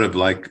sort of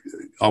like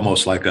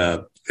almost like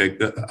a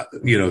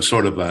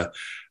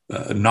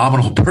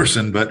nominal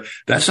person, but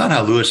that's not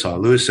how Lewis saw it.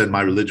 Lewis said,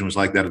 my religion was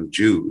like that of the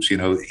Jews.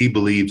 He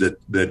believed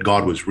that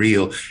God was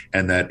real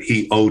and that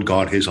he owed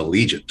God his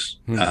allegiance.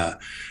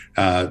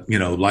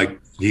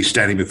 Like he's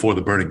standing before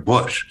the burning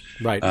bush.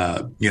 Right.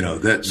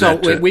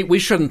 We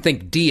shouldn't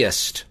think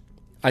deist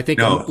I think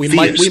no, we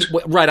theist.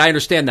 might. Right, I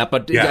understand that,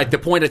 but Yeah. the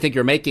point I think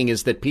you're making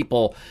is that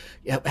people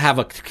have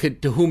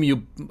to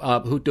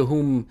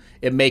whom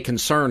it may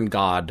concern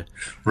God.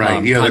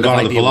 Right. The kind God of the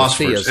idea with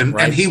philosophers. theism,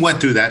 And he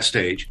went through that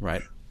stage.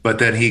 Right. But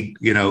then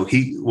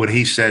when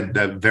he said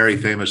that very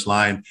famous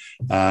line,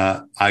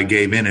 I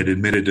gave in and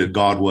admitted that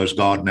God was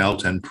God,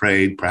 knelt and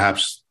prayed,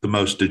 perhaps the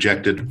most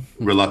dejected,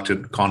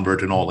 reluctant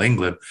convert in all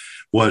England,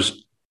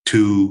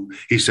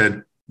 he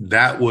said,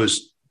 that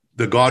was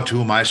the God to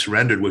whom I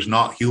surrendered was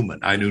not human.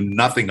 I knew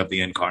nothing of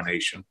the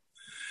incarnation.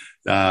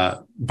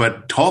 But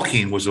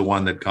Tolkien was the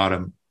one that got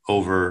him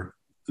over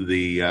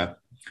the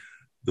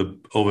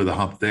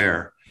hump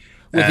there.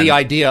 With the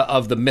idea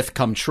of the myth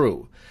come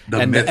true.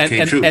 And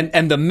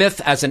the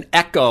myth as an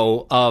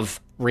echo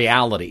of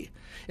reality.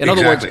 In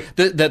other words,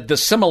 the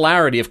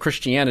similarity of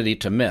Christianity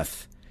to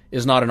myth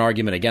is not an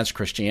argument against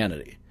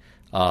Christianity.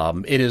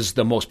 It is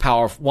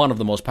one of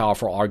the most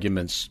powerful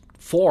arguments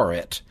for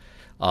it,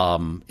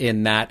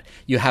 in that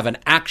you have an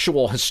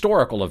actual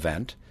historical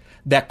event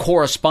that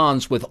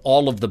corresponds with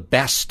all of the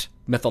best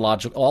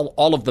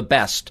all of the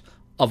best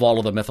of all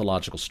of the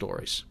mythological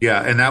stories.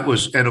 Yeah, and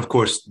of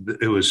course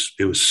it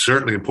was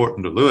certainly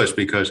important to Lewis,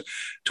 because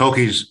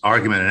Tolkien's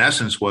argument in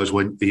essence was,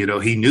 when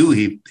he knew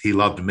he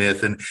loved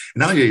myth, and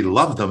not only he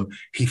loved them,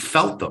 he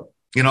felt them.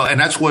 And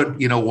that's what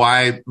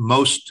why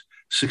most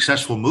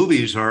successful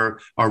movies are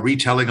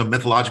retelling of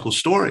mythological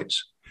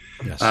stories.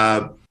 Yes.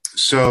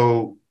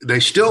 So they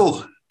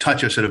still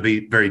touch us at a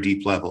very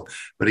deep level.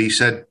 But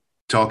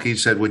Tolkien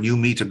said, when you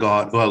meet a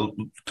God,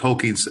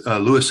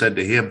 Lewis said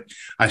to him,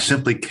 I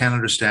simply can't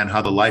understand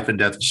how the life and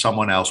death of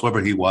someone else, whoever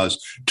he was,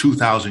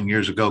 2,000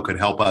 years ago, could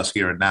help us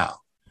here and now.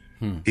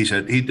 He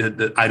said,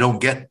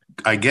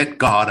 I get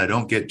God, I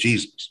don't get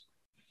Jesus.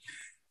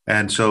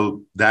 And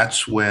so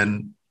that's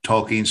when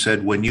Tolkien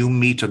said, when you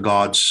meet a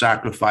God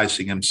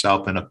sacrificing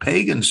himself in a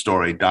pagan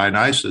story,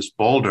 Dionysus,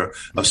 Balder,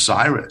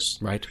 Osiris.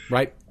 Right.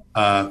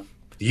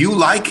 You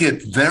like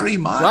it very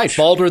much. Right.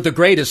 Balder the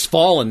Great has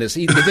fallen.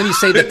 Didn't he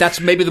say that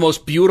that's maybe the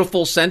most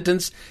beautiful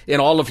sentence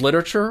in all of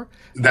literature?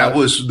 That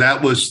was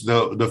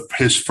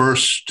his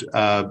first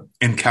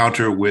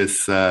encounter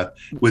with joy.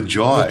 With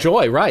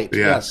joy, right? Yeah.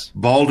 Yes.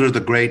 Balder the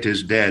Great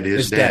is dead.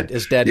 Is dead.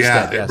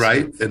 Yes.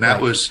 Right. And that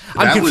was.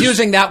 I'm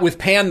confusing that with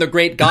Pan the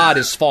Great God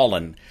is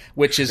fallen,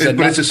 which is. But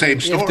it's the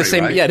same story.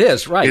 Right? Yeah, it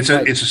is. Right.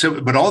 It's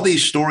but all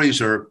these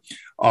stories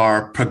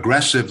are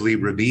progressively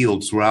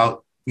revealed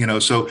throughout.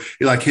 So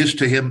like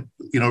to him,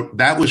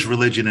 that was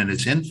religion in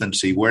its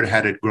infancy. Where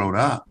had it grown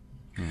up?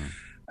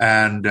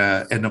 And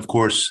of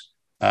course,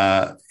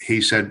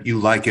 he said, you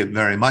like it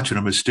very much and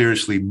are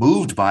mysteriously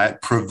moved by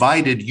it,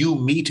 provided you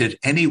meet it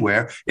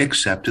anywhere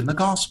except in the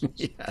Gospels.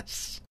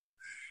 Yes.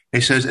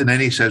 He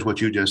says what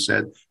you just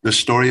said. The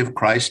story of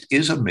Christ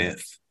is a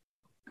myth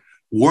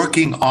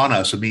working on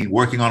us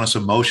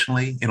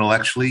emotionally,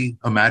 intellectually,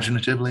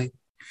 imaginatively,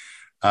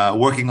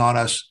 working on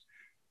us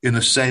in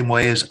the same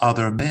way as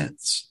other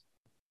myths,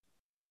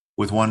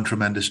 with one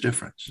tremendous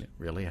difference. It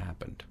really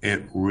happened.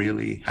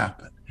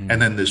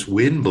 And then this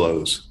wind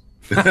blows,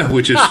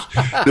 which is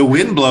the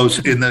wind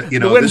blows in the,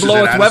 the wind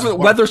bloweth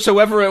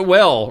whithersoever it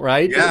will,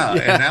 right? Yeah.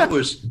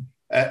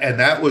 And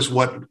that was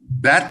what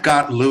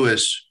got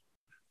Lewis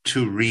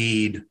to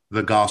read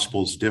the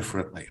Gospels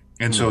differently.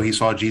 And so he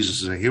saw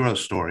Jesus as a hero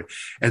story.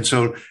 And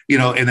so,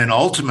 and then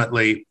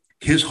ultimately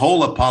his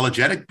whole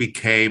apologetic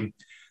became,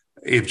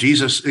 if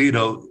Jesus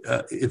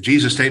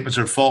statements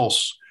are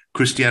false,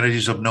 Christianity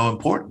is of no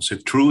importance.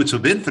 If true, it's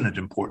of infinite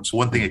importance.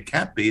 One thing it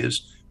can't be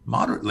is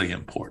moderately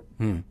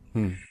important.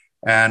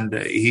 And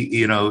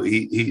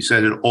he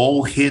said it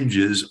all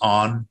hinges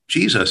on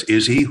Jesus.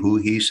 Is he who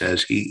he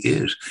says he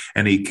is?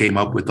 And he came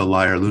up with the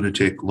liar,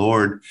 lunatic,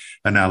 Lord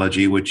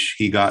analogy, which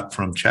he got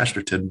from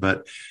Chesterton.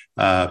 But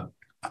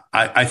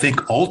I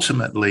think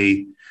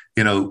ultimately,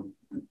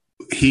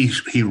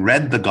 he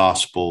read the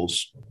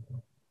Gospels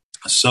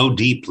so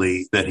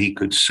deeply that he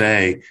could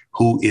say,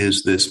 who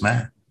is this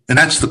man? And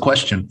that's the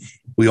question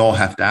we all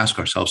have to ask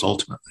ourselves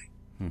ultimately.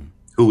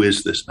 Who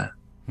is this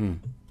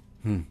man?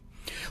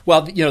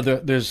 Well,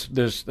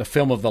 there's a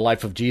film of the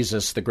life of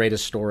Jesus, the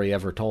greatest story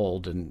ever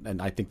told, and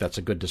I think that's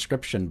a good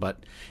description. But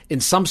in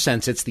some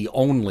sense, it's the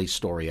only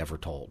story ever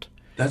told.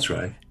 That's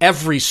right.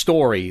 Every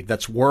story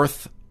that's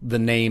worth the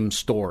name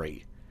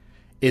story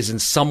is in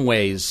some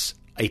ways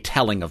a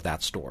telling of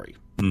that story.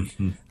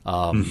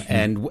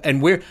 And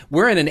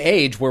we're in an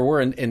age where we're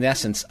in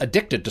essence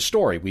addicted to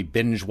story. We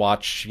binge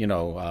watch,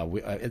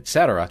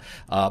 etc.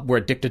 We're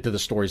addicted to the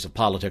stories of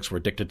politics. We're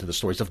addicted to the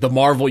stories of the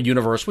Marvel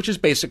universe, which is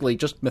basically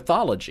just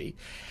mythology.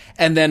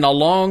 And then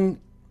along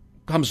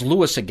comes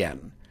Lewis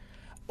again,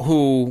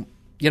 who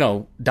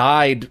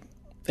died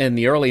in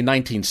the early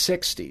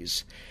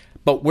 1960s.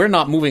 But we're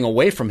not moving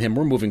away from him.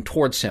 We're moving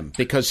towards him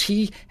because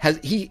he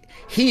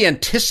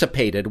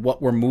anticipated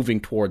what we're moving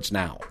towards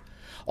now.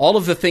 All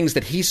of the things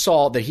that he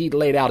saw, that he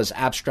laid out as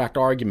abstract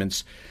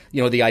arguments,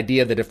 the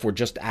idea that if we're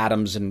just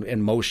atoms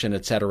in motion,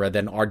 et cetera,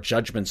 then our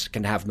judgments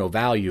can have no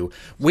value.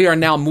 We are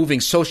now moving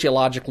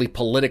sociologically,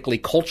 politically,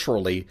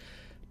 culturally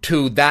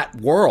to that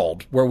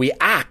world where we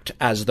act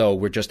as though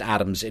we're just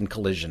atoms in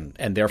collision,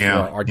 and therefore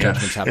our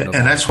judgments have no value.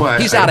 And that's why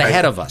he's out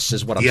ahead of us,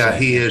 is what I'm saying. Yeah,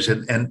 he is,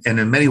 and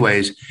in many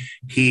ways,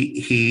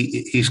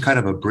 he's kind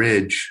of a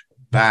bridge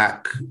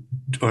back,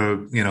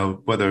 or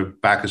whether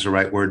back is the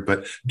right word,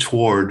 but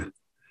toward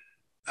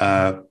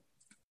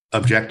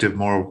objective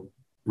moral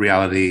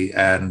reality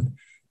and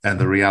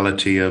the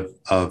reality of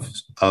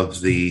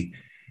the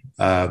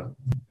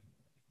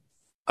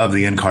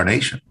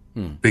incarnation.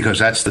 Because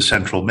that's the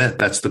central myth.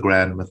 That's the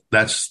grand myth.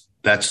 That's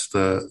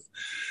the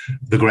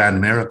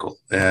grand miracle.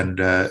 And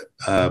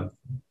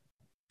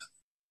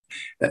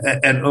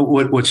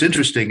what's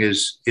interesting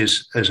is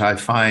as I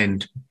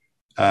find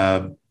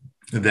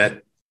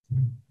that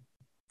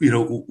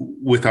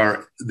with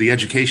the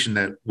education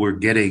that we're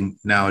getting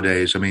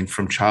nowadays, I mean,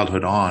 from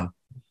childhood on,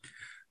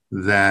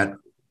 that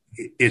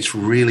it's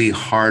really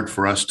hard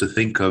for us to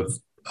think of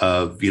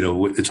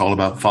it's all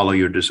about follow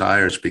your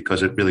desires,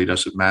 because it really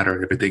doesn't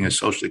matter. Everything is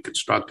socially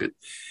constructed.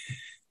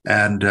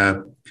 And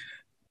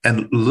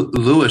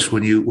Lewis,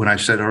 when I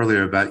said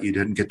earlier about you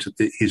didn't get to,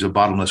 he's a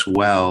bottomless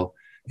well,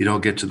 you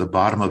don't get to the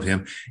bottom of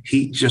him.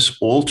 He just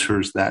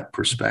alters that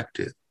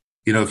perspective.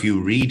 If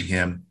you read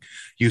him,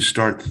 you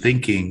start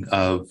thinking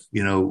of,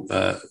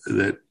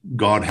 that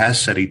God has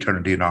set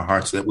eternity in our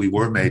hearts, that we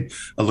were made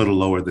a little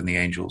lower than the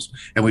angels.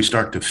 And we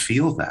start to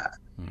feel that.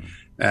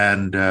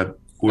 And,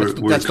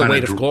 that's the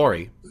weight of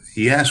glory.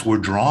 Yes, we're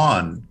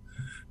drawn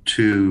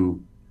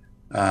to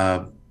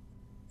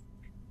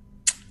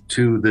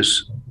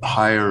this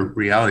higher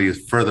reality,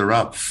 further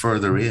up,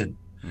 further in,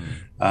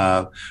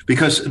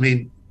 because I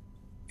mean,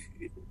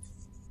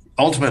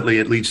 ultimately,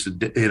 it leads to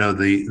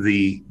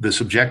the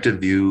subjective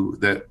view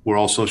that we're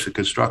all socially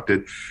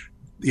constructed.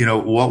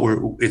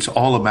 It's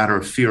all a matter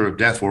of fear of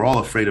death. We're all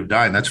afraid of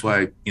dying. That's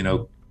why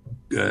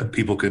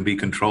people can be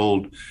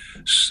controlled.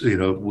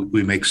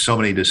 We make so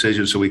many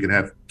decisions so we can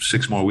have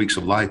 6 more weeks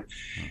of life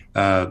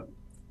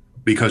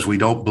because we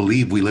don't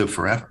believe we live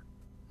forever.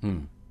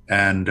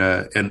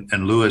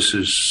 And Lewis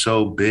is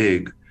so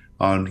big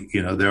on,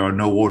 there are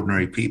no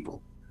ordinary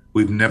people.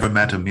 We've never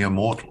met a mere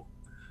mortal.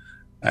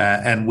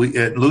 And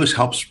Lewis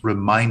helps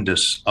remind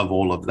us of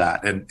all of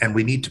that. And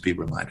we need to be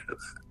reminded of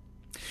that.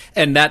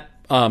 And that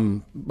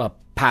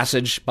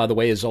passage, by the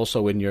way, is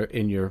also in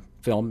your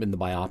film, in the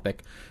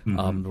biopic,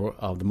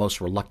 The Most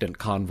Reluctant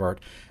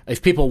Convert.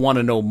 If people want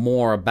to know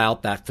more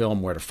about that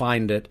film, where to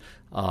find it,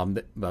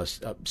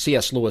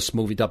 C.S. Lewis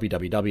movie,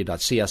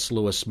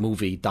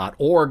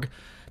 www.cslewismovie.org.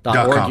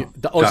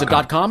 Is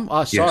it .com?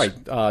 Sorry,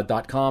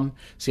 yes. .com,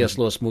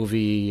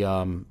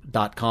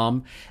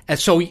 cslewismovie.com. And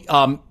so,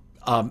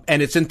 and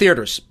it's in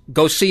theaters.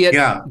 Go see it.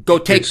 Yeah, go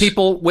take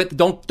people with,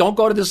 don't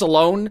go to this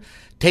alone.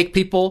 Take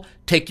people,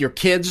 take your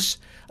kids.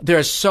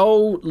 There's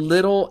so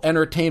little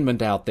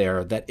entertainment out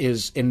there that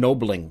is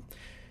ennobling,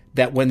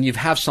 that when you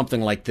have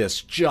something like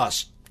this,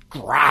 just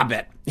grab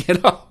it.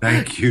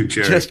 Thank you,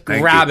 Jerry. Just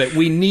grab it.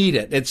 We need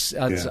it.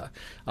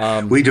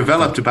 We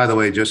developed, by the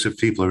way, just if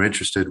people are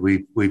interested,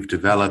 we've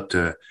developed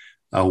a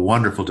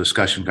wonderful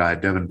discussion guide.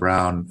 Devin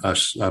Brown, a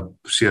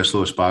C.S.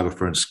 Lewis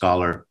biographer and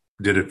scholar,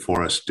 did it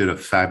for us. Did a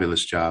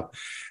fabulous job,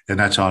 and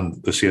that's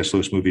on the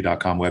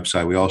cslewismovie.com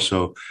website. We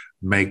also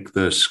make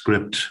the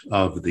script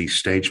of the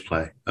stage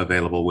play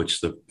available,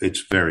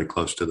 it's very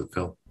close to the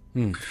film.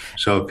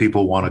 So if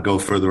people want to go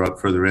further up,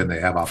 further in, they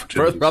have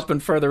opportunities. Further up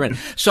and further in.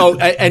 So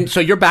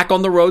so you're back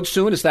on the road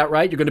soon, is that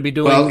right? You're going to be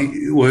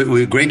doing...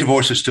 Well, Great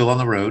Divorce is still on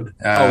the road.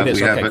 It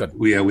is? Okay, good.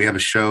 We have a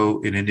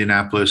show in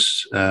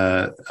Indianapolis,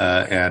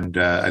 and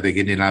I think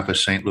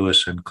Indianapolis, St.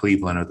 Louis, and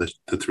Cleveland are the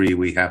 3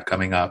 we have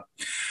coming up.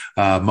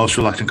 Most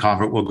Reluctant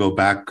Convert will go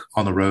back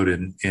on the road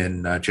in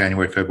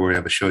January, February. I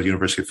have a show at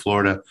University of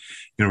Florida,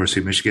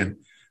 University of Michigan.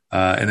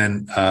 And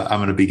then I'm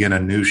going to begin a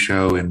new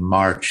show in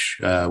March.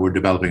 We're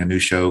developing a new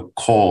show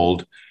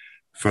called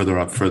Further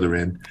Up, Further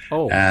In.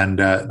 Oh. And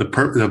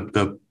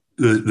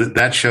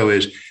that show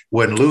is,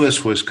 when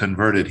Lewis was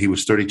converted, he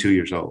was 32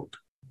 years old.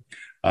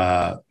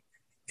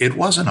 It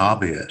wasn't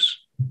obvious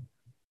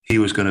he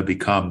was going to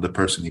become the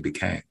person he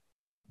became.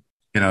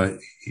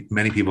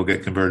 Many people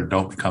get converted,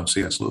 don't become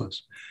C.S.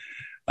 Lewis.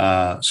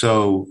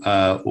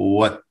 So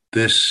what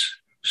this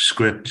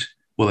script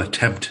will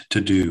attempt to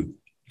do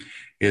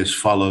is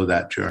follow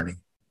that journey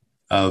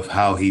of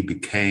how he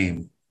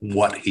became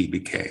what he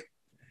became.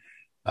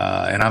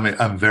 And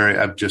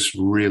I've just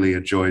really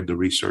enjoyed the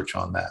research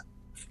on that.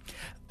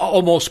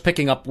 Almost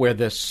picking up where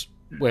this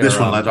one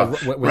left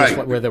off.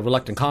 Where the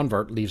Reluctant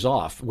Convert leaves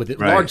off, with it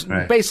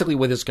basically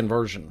with his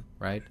conversion,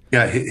 right?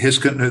 Yeah,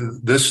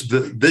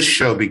 this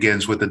show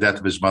begins with the death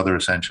of his mother,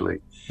 essentially,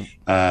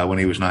 when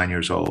he was 9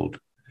 years old.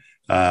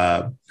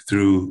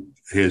 Through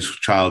his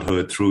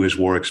childhood, through his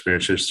war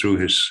experiences, through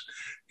his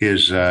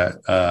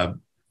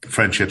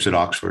friendships at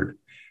Oxford,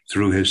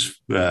 through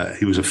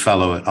he was a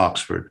fellow at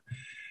Oxford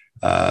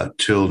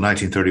till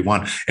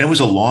 1931, and it was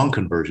a long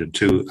conversion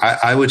too.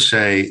 I would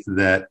say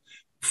that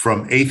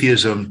from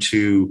atheism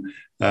to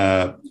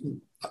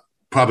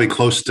probably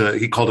close to,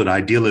 he called it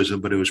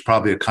idealism, but it was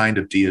probably a kind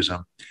of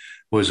deism,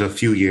 was a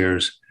few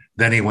years.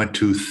 Then he went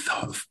to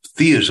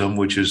theism,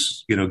 which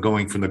is,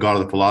 going from the God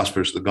of the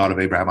philosophers to the God of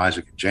Abraham,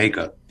 Isaac, and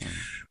Jacob,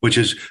 which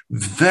is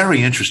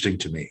very interesting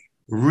to me,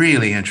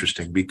 really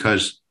interesting,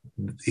 because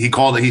he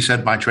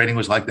said my training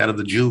was like that of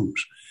the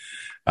Jews.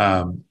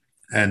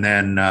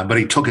 But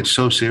he took it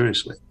so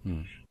seriously.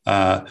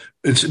 But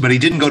he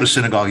didn't go to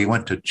synagogue. He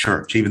went to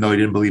church, even though he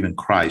didn't believe in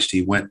Christ.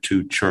 He went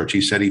to church. He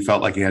said he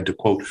felt like he had to,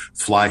 quote,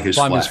 fly his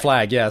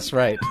flag. Yes,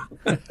 right.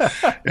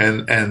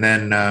 and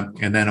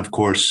then of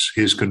course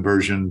his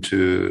conversion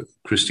to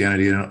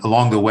Christianity. And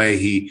along the way,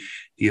 he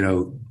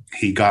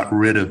got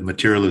rid of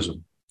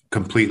materialism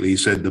completely. He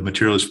said the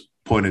materialist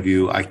point of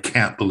view, I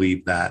can't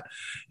believe that.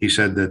 He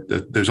said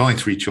that there's only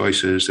three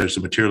choices. There's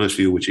the materialist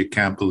view, which you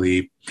can't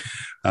believe,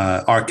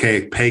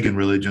 archaic pagan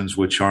religions,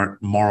 which aren't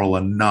moral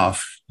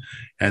enough,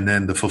 and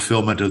then the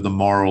fulfillment of the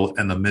moral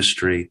and the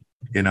mystery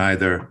in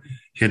either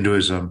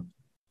Hinduism,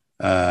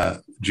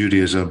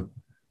 Judaism,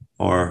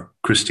 or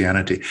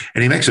Christianity.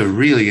 And he makes a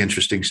really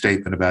interesting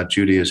statement about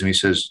Judaism. He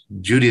says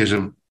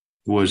Judaism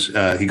was,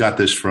 he got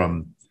this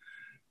from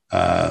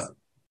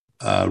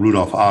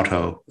Rudolf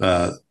Otto,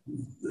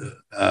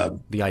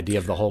 the idea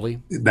of the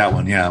holy. That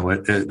one, yeah,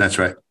 that's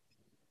right.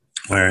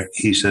 Where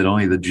he said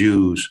only the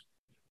Jews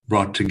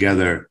brought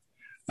together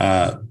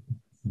the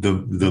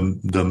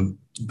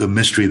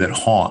mystery that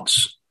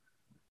haunts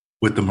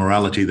with the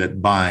morality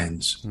that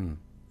binds,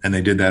 and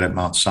they did that at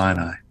Mount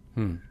Sinai,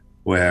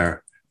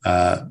 where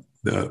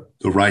the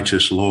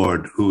righteous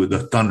Lord, who the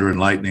thunder and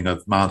lightning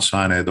of Mount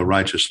Sinai, the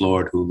righteous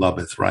Lord who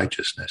loveth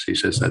righteousness. He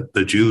says that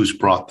the Jews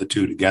brought the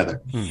two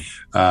together.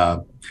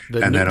 And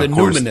then, of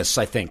course, numinous,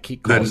 I think he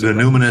calls the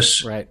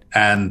numinous, right,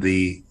 and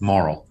the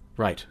moral,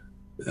 right.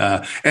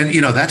 And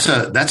that's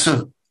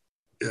a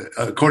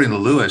according to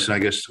Lewis, and I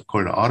guess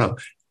according to Otto,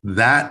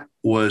 that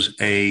was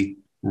a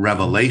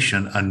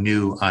revelation, a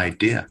new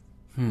idea,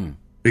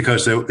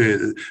 because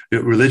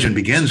religion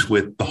begins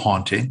with the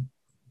haunting,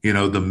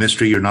 the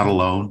mystery. You're not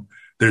alone.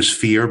 There's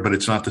fear, but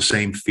it's not the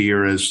same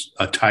fear as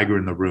a tiger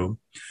in the room.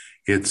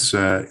 It's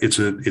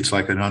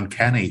like an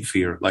uncanny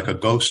fear, like a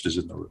ghost is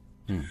in the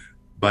room,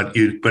 but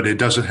it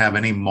doesn't have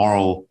any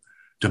moral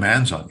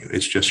demands on you.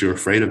 It's just you're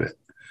afraid of it.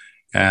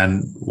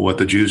 And what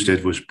the Jews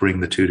did was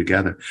bring the two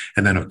together.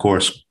 And then, of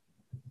course,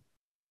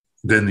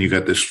 then you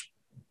got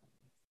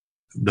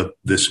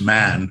this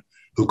man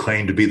who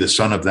claimed to be the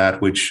son of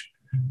that which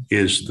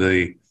is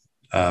the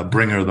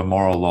bringer of the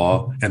moral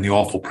law and the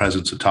awful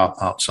presence atop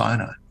Mount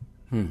Sinai.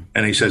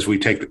 And he says, we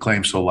take the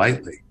claim so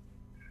lightly.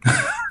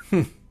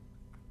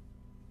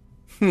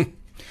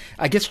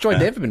 I guess Joy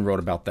Davidman wrote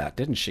about that,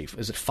 didn't she?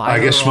 Is it Fire? I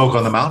guess Smoke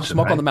on the Mountain.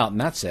 Smoke right? on the Mountain,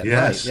 that's it.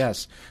 Yes. Right,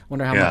 yes.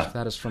 Wonder how much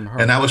that is from her.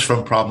 And that was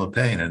from Problem of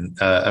Pain. And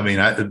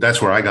that's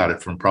where I got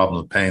it from,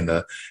 Problem of Pain.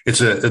 That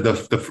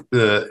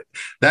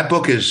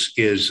book is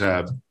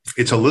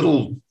it's a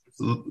little,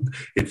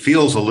 it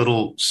feels a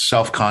little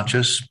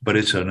self-conscious, but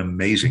it's an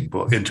amazing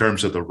book in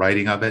terms of the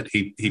writing of it.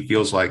 He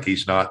feels like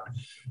he's not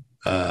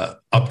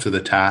up to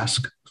the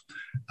task.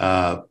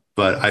 But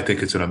I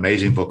think it's an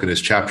amazing book, and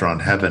his chapter on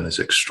heaven is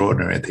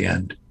extraordinary at the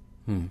end.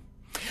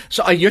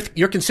 So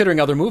you're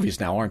considering other movies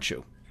now, aren't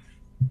you?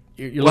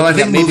 Well, I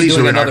think movies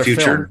are in our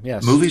future.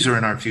 Yes. Movies are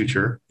in our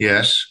future.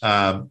 Yes.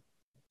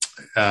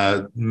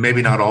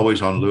 Maybe not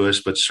always on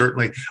Lewis, but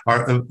certainly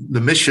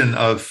the mission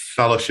of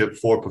Fellowship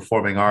for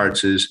Performing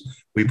Arts is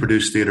we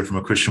produce theater from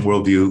a Christian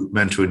worldview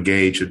meant to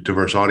engage a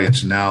diverse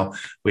audience. And now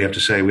we have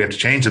to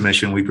change the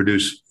mission. We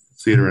produce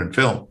theater and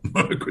film,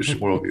 a Christian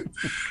worldview,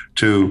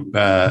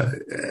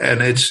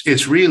 and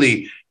it's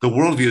really, the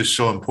worldview is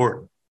so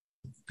important.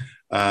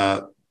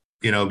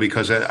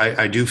 Because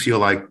I do feel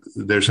like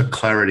there's a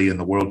clarity in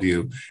the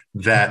worldview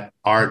that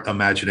art,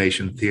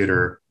 imagination,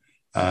 theater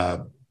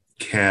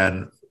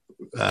can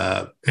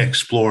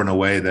explore in a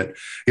way that,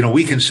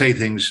 we can say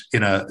things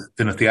in a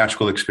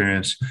theatrical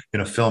experience, in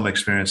a film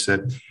experience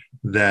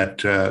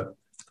that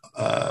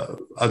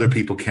other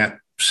people can't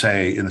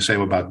say in the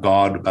same about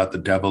God, about the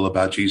devil,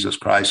 about Jesus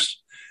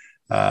Christ,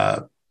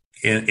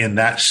 in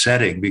that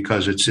setting,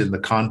 because it's in the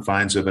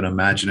confines of an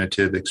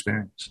imaginative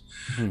experience.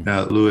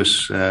 Now,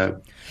 Lewis,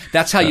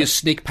 that's how you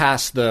sneak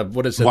past the,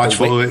 what is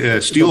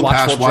it? Steal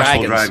past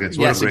watchful dragons.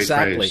 What yes, a great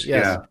exactly. phrase.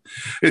 Yes. Yeah.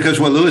 Because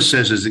what Lewis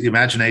says is the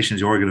imagination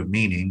is the organ of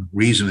meaning,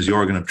 reason is the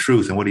organ of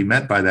truth. And what he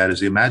meant by that is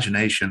the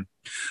imagination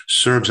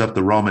serves up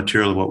the raw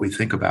material of what we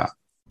think about.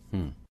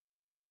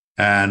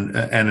 And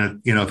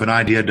if an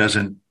idea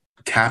doesn't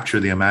capture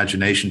the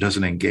imagination,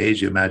 doesn't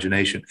engage the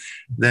imagination,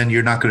 then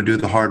you're not going to do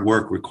the hard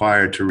work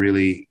required to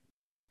really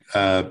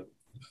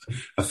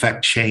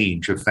affect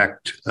change,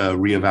 affect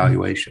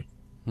reevaluation.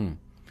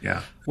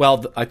 Yeah.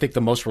 Well, I think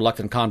the Most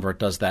Reluctant Convert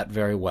does that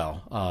very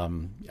well.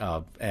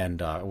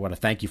 And I want to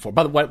thank you for it.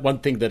 By the way, one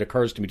thing that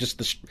occurs to me,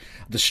 just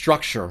the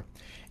structure,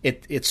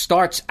 it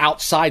starts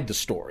outside the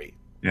story,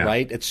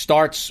 right? It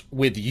starts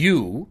with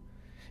you.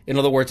 In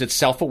other words, it's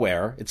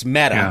self-aware. It's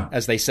meta,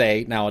 as they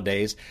say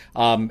nowadays.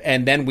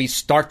 And then we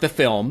start the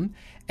film,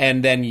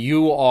 and then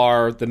you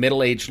are the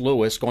middle-aged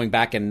Lewis going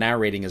back and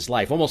narrating his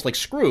life, almost like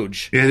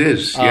Scrooge. It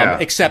is, yeah.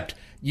 Except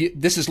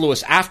this is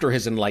Lewis after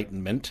his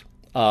enlightenment.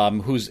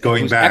 who's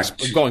going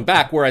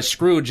back, whereas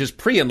Scrooge is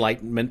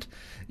pre-Enlightenment,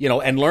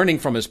 and learning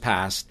from his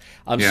past.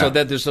 So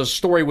that there's a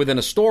story within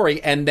a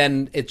story, and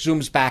then it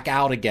zooms back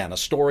out again, a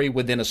story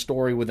within a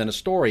story within a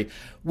story,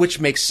 which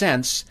makes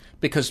sense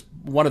because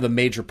one of the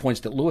major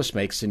points that Lewis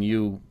makes and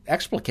you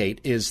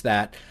explicate is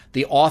that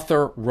the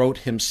author wrote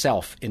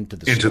himself into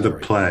the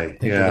play.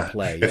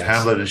 If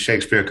Hamlet and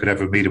Shakespeare could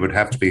ever meet, it would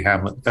have to be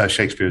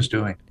Shakespeare's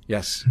doing.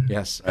 Yes.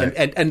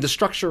 Right. And the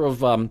structure of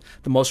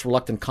The Most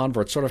Reluctant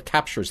Convert sort of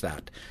captures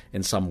that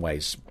in some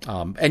ways.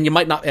 And you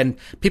might not, and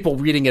people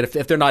reading it,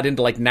 if they're not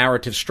into like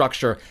narrative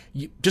structure,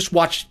 you just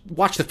watch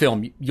the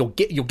film. You'll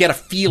get a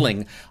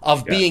feeling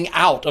of being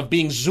out, of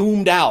being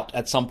zoomed out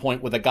at some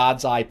point with a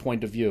God's eye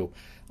point of view.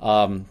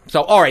 So,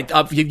 all right,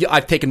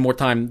 I've taken more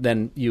time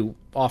than you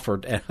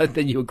offered,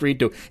 than you agreed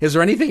to. Is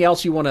there anything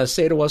else you want to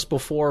say to us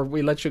before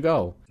we let you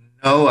go?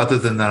 No, other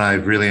than that, I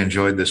really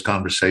enjoyed this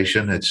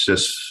conversation. It's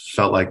just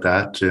felt like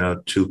that,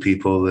 two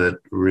people that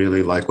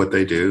really like what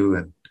they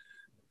do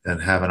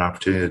and have an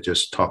opportunity to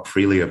just talk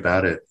freely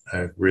about it.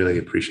 I really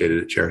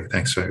appreciated it, Jerry.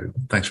 Thanks very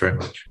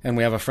much. And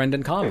we have a friend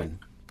in common.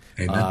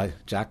 Amen.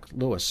 Jack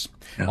Lewis.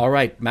 Yeah. All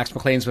right, Max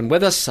McLean's been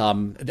with us.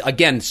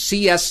 Again,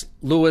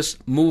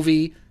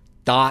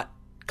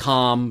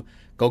 cslewismovie.com.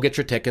 Go get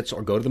your tickets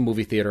or go to the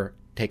movie theater.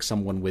 Take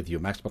someone with you.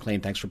 Max McLean,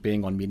 thanks for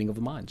being on Meeting of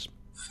the Minds.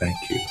 Thank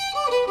you.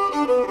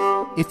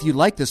 If you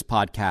like this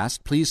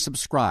podcast, please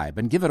subscribe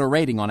and give it a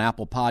rating on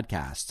Apple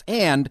Podcasts.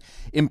 And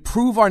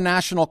improve our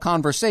national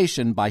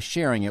conversation by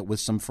sharing it with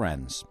some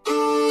friends.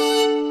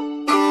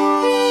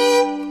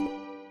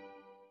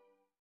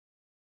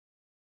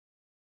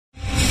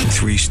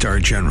 Three-star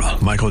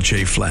General Michael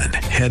J. Flynn,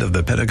 head of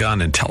the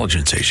Pentagon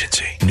Intelligence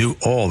Agency, knew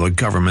all the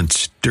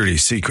government's dirty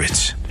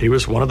secrets. He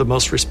was one of the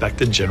most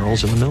respected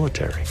generals in the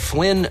military.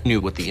 Flynn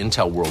knew what the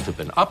intel world had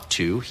been up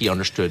to. He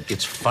understood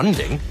its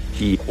funding.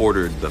 He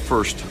ordered the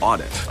first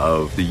audit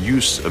of the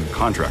use of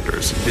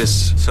contractors.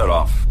 This set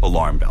off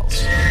alarm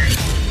bells.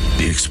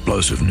 The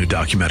explosive new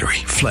documentary,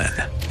 Flynn,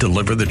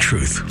 Deliver the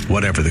Truth,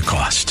 Whatever the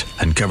Cost,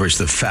 uncovers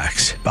the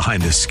facts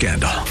behind this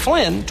scandal.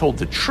 Flynn told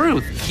the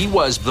truth. He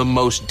was the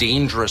most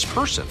dangerous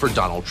person for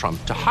Donald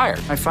Trump to hire.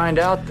 I find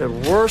out the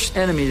worst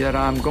enemy that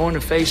I'm going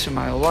to face in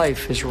my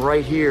life is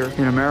right here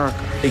in America.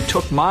 They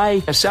took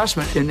my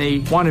assessment and they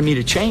wanted me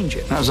to change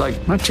it. And I was like,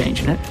 I'm not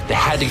changing it. They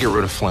had to get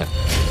rid of Flynn.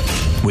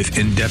 With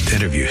in-depth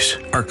interviews,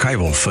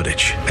 archival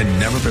footage, and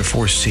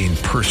never-before-seen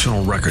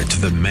personal records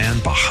of the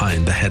man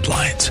behind the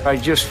headlines. I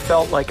just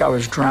felt like I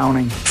was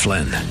drowning.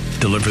 Flynn,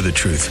 Deliver the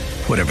Truth,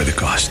 Whatever the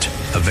Cost.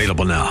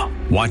 Available now.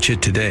 Watch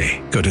it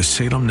today. Go to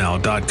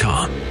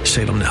salemnow.com.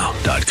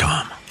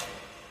 salemnow.com.